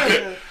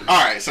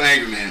 All right, so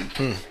Angry Man,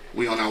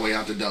 we on our way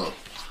out the door.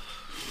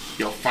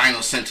 Your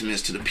final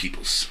sentiments to the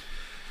peoples.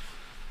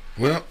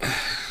 Well,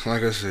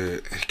 like I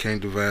said,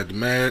 can't divide the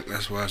mad.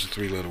 That's why it's a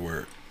 3-letter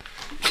word.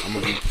 I'm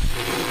gonna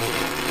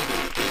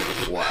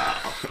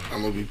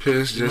be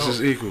pissed just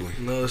as equally.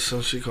 No, it's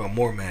some shit called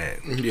more mad.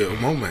 Yeah,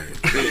 more mad.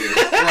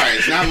 Right,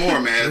 it's not more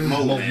mad,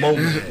 more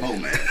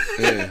mad.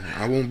 Yeah,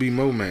 I won't be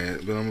more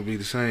mad, but I'm gonna be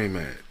the same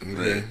mad.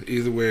 Okay? Yeah.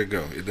 Either way it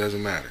go, it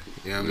doesn't matter.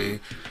 You know what I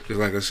mean? Because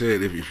like I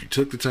said, if you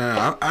took the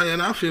time,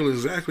 I feel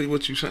exactly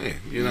what you're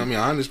saying. You know what I mean?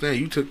 I understand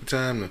you took the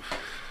time to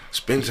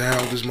spend time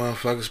with this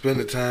motherfucker, spend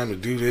the time to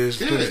do this,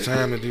 spend the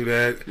time to do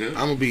that. Yeah.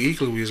 I'm gonna be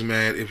equally as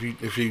mad if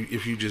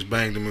you just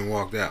banged him and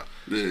walked out.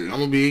 Yeah. I'm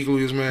gonna be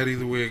equally as mad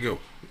either way it go.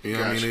 You know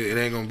what I mean? It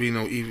ain't gonna be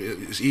no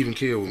even. It's even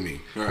kill with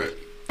me. Right.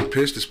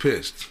 Pissed is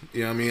pissed.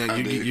 You know what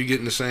I mean? You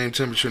getting the same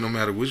temperature no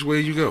matter which way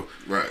you go.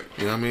 Right.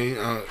 You know what I mean?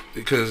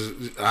 Because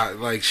I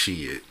like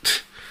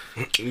shit.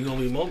 You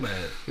gonna be more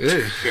mad.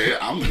 Yeah. Okay,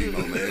 I'm gonna be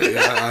more mad.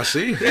 Yeah, I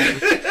see.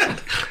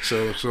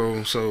 So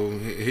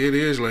here it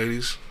is,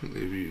 ladies.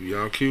 If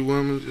y'all cute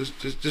women,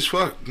 just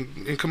fuck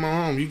and come on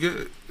home. You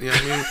good? You know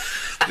what I mean?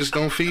 Just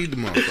don't feed the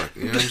motherfucker.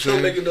 You know what I'm Just saying?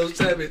 don't make it no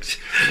savage.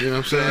 You know what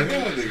I'm saying?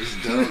 Y'all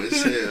niggas dumb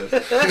as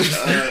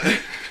hell.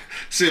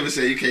 Silver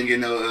said you can't get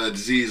no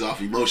disease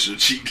off emotional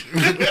cheating.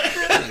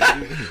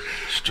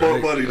 More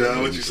money,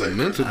 dog. What you say?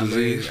 Mental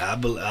disease.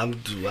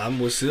 I'm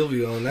with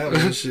Sylvia on that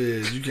one.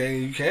 Shit, you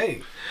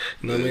can't.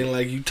 You know what I mean?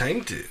 Like you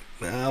tainted.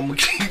 I'm gonna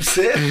keep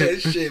saying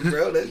that shit,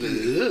 bro. That's just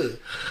ugh.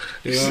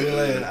 You know what I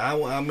mean?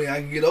 Like I mean,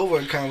 I can get over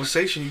a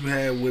conversation you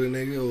had with a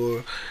nigga,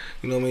 or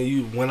you know what I mean,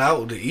 you went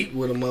out to eat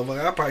with a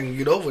motherfucker. I probably can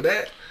get over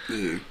that.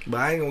 Yeah. But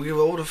I ain't gonna give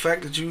over the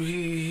fact that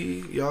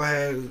y'all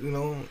had, you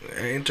know,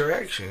 an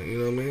interaction. You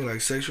know what I mean?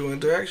 Like sexual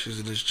interactions,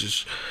 and it's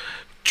just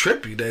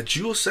trippy that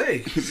you'll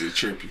say. Is it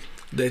trippy?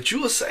 That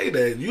you'll say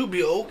that you'll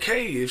be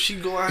okay if she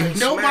go out and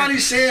Nobody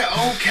said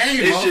okay.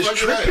 It's just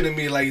motherfucker. tripping to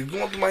me, like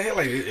going through my head,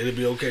 like it'll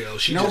be okay. Oh,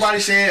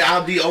 Nobody said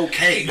I'll be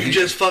okay. You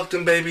just fucked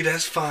him, baby.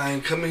 That's fine.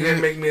 Come in here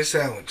and make me a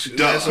sandwich.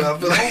 Duh. That's what I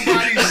feel like.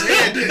 Nobody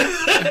said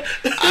that.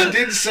 I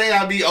didn't say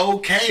I'll be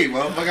okay,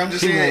 motherfucker. I'm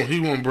just saying.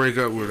 He won't break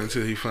up with her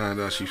until he find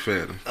out she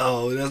fed him.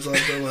 Oh, that's what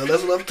I'm talking about.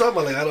 That's what I'm talking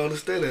about. Like I don't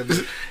understand that.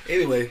 But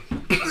anyway,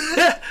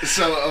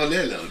 So on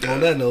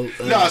that note,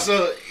 no.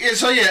 So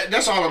yeah,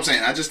 that's all I'm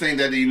saying. I just think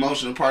that the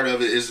emotional part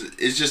of it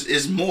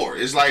is more.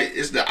 It's like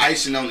it's the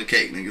icing on the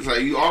cake, nigga. It's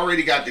like you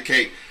already got the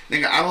cake,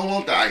 nigga. I don't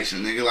want the icing,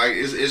 nigga. Like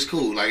it's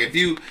cool. Like if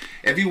you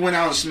went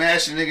out and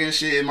smashed a nigga and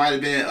shit, it might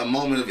have been a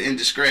moment of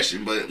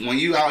indiscretion. But when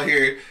you out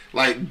here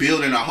like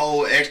building a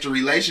whole extra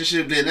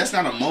relationship, then that's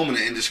not a moment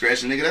of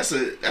indiscretion, nigga.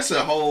 That's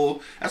a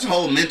whole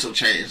mental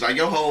change. Like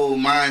your whole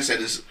mindset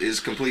is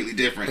completely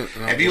different.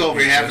 If you over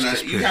here having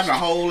a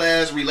whole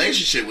ass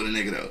relationship with a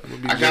nigga though,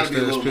 I gotta be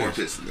a little more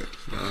pissed than that.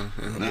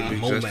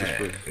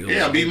 Momad.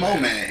 Yeah, be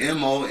Momad.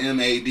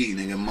 MOMAD,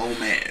 nigga.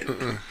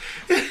 Momad.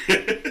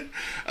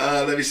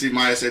 Let me see.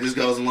 Maya said this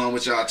goes along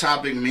with y'all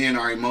topic. Men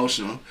are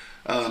emotional.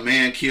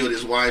 Man killed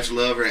his wife's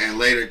lover and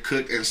later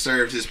cooked and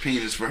served his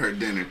penis for her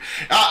dinner.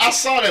 I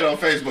saw that on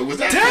Facebook. Was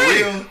that for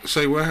real?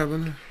 Say what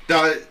happened?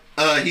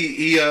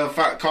 He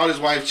caught his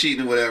wife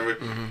cheating or whatever,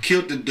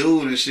 killed the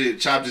dude and shit,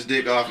 chopped his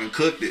dick off and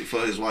cooked it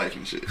for his wife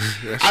and shit.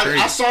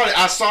 I saw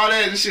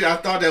that and shit. I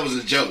thought that was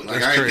a joke.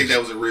 Like I didn't think that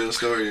was a real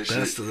story and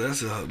shit.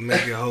 That's a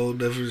make a whole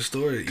different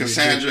story.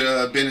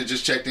 Cassandra Bennett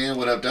just checked in.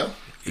 What up, though?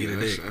 Eat a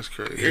dick. That's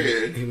crazy.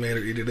 Yeah. He made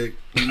her eat a dick.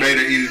 He made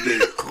her eat a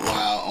dick.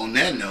 Wow. On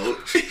that note,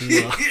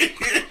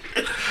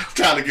 it's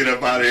time to get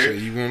up out of here. So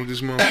you wanted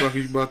this motherfucker,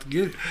 you about to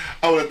get it.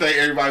 I want to thank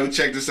everybody who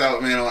checked us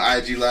out, man, on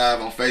IG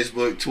Live, on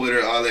Facebook,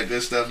 Twitter, all that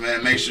good stuff,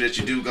 man. Make sure that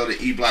you do go to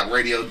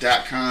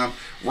eblockradio.com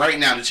right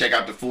now to check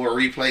out the full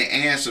replay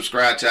and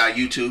subscribe to our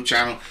YouTube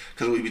channel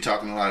because we be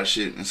talking a lot of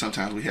shit and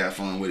sometimes we have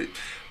fun with it.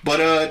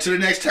 But to the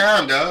next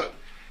time, dog.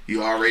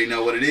 You already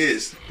know what it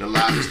is. The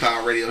livest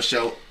cloud radio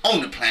show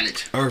on the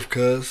planet. Earth,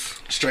 cuz.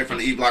 Straight from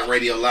the E-Block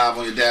Radio live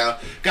on your dial.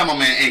 Got my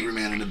man Angry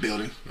Man in the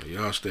building.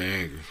 Y'all stay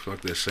angry.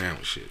 Fuck that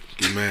sandwich shit.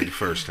 Get mad the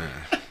first time.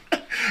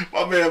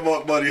 My man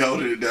Mark Buddy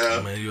holding it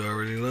down. Man, you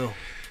already know.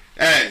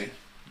 Hey,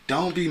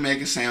 don't be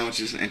making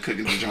sandwiches and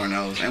cooking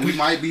DiGiorno's. And we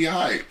might be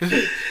alright.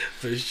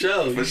 For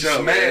sure. For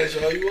sure, smash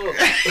all you want.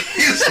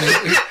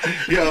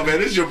 Yo, man,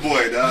 this is your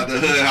boy, the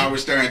Hood Howard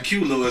Stern,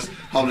 Q Lewis,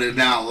 holding it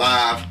down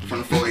live from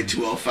the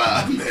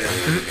 48205, man.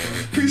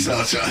 Peace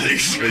out, y'all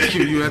niggas, man.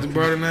 Q, you at the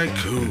bar tonight?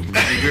 Cool,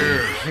 baby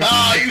girl.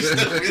 Oh, you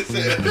stupid as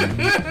hell.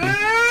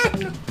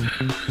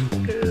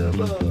 Hell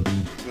no.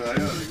 Nah,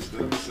 y'all niggas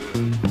stupid as hell.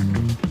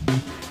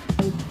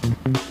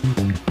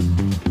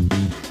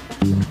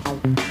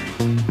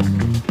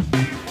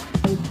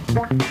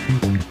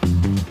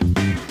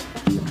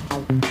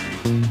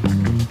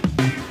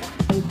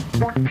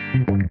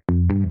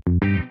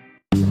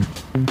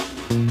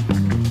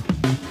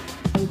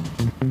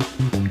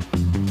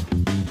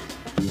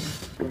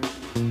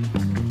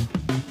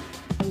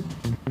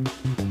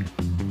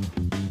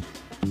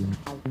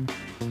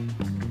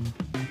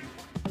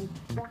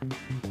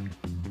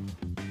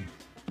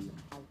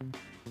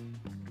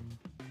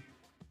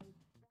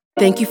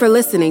 Thank you for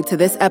listening to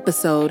this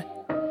episode.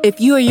 If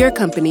you or your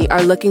company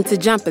are looking to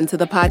jump into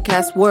the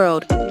podcast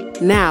world,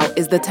 now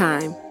is the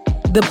time.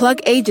 The Plug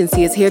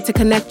Agency is here to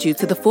connect you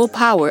to the full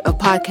power of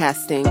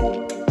podcasting.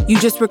 You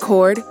just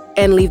record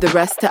and leave the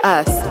rest to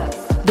us.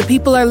 The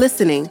people are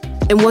listening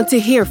and want to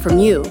hear from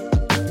you.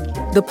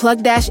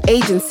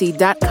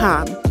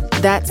 theplug-agency.com.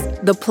 That's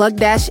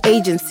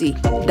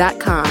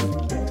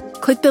theplug-agency.com.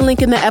 Click the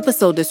link in the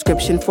episode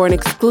description for an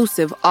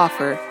exclusive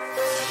offer.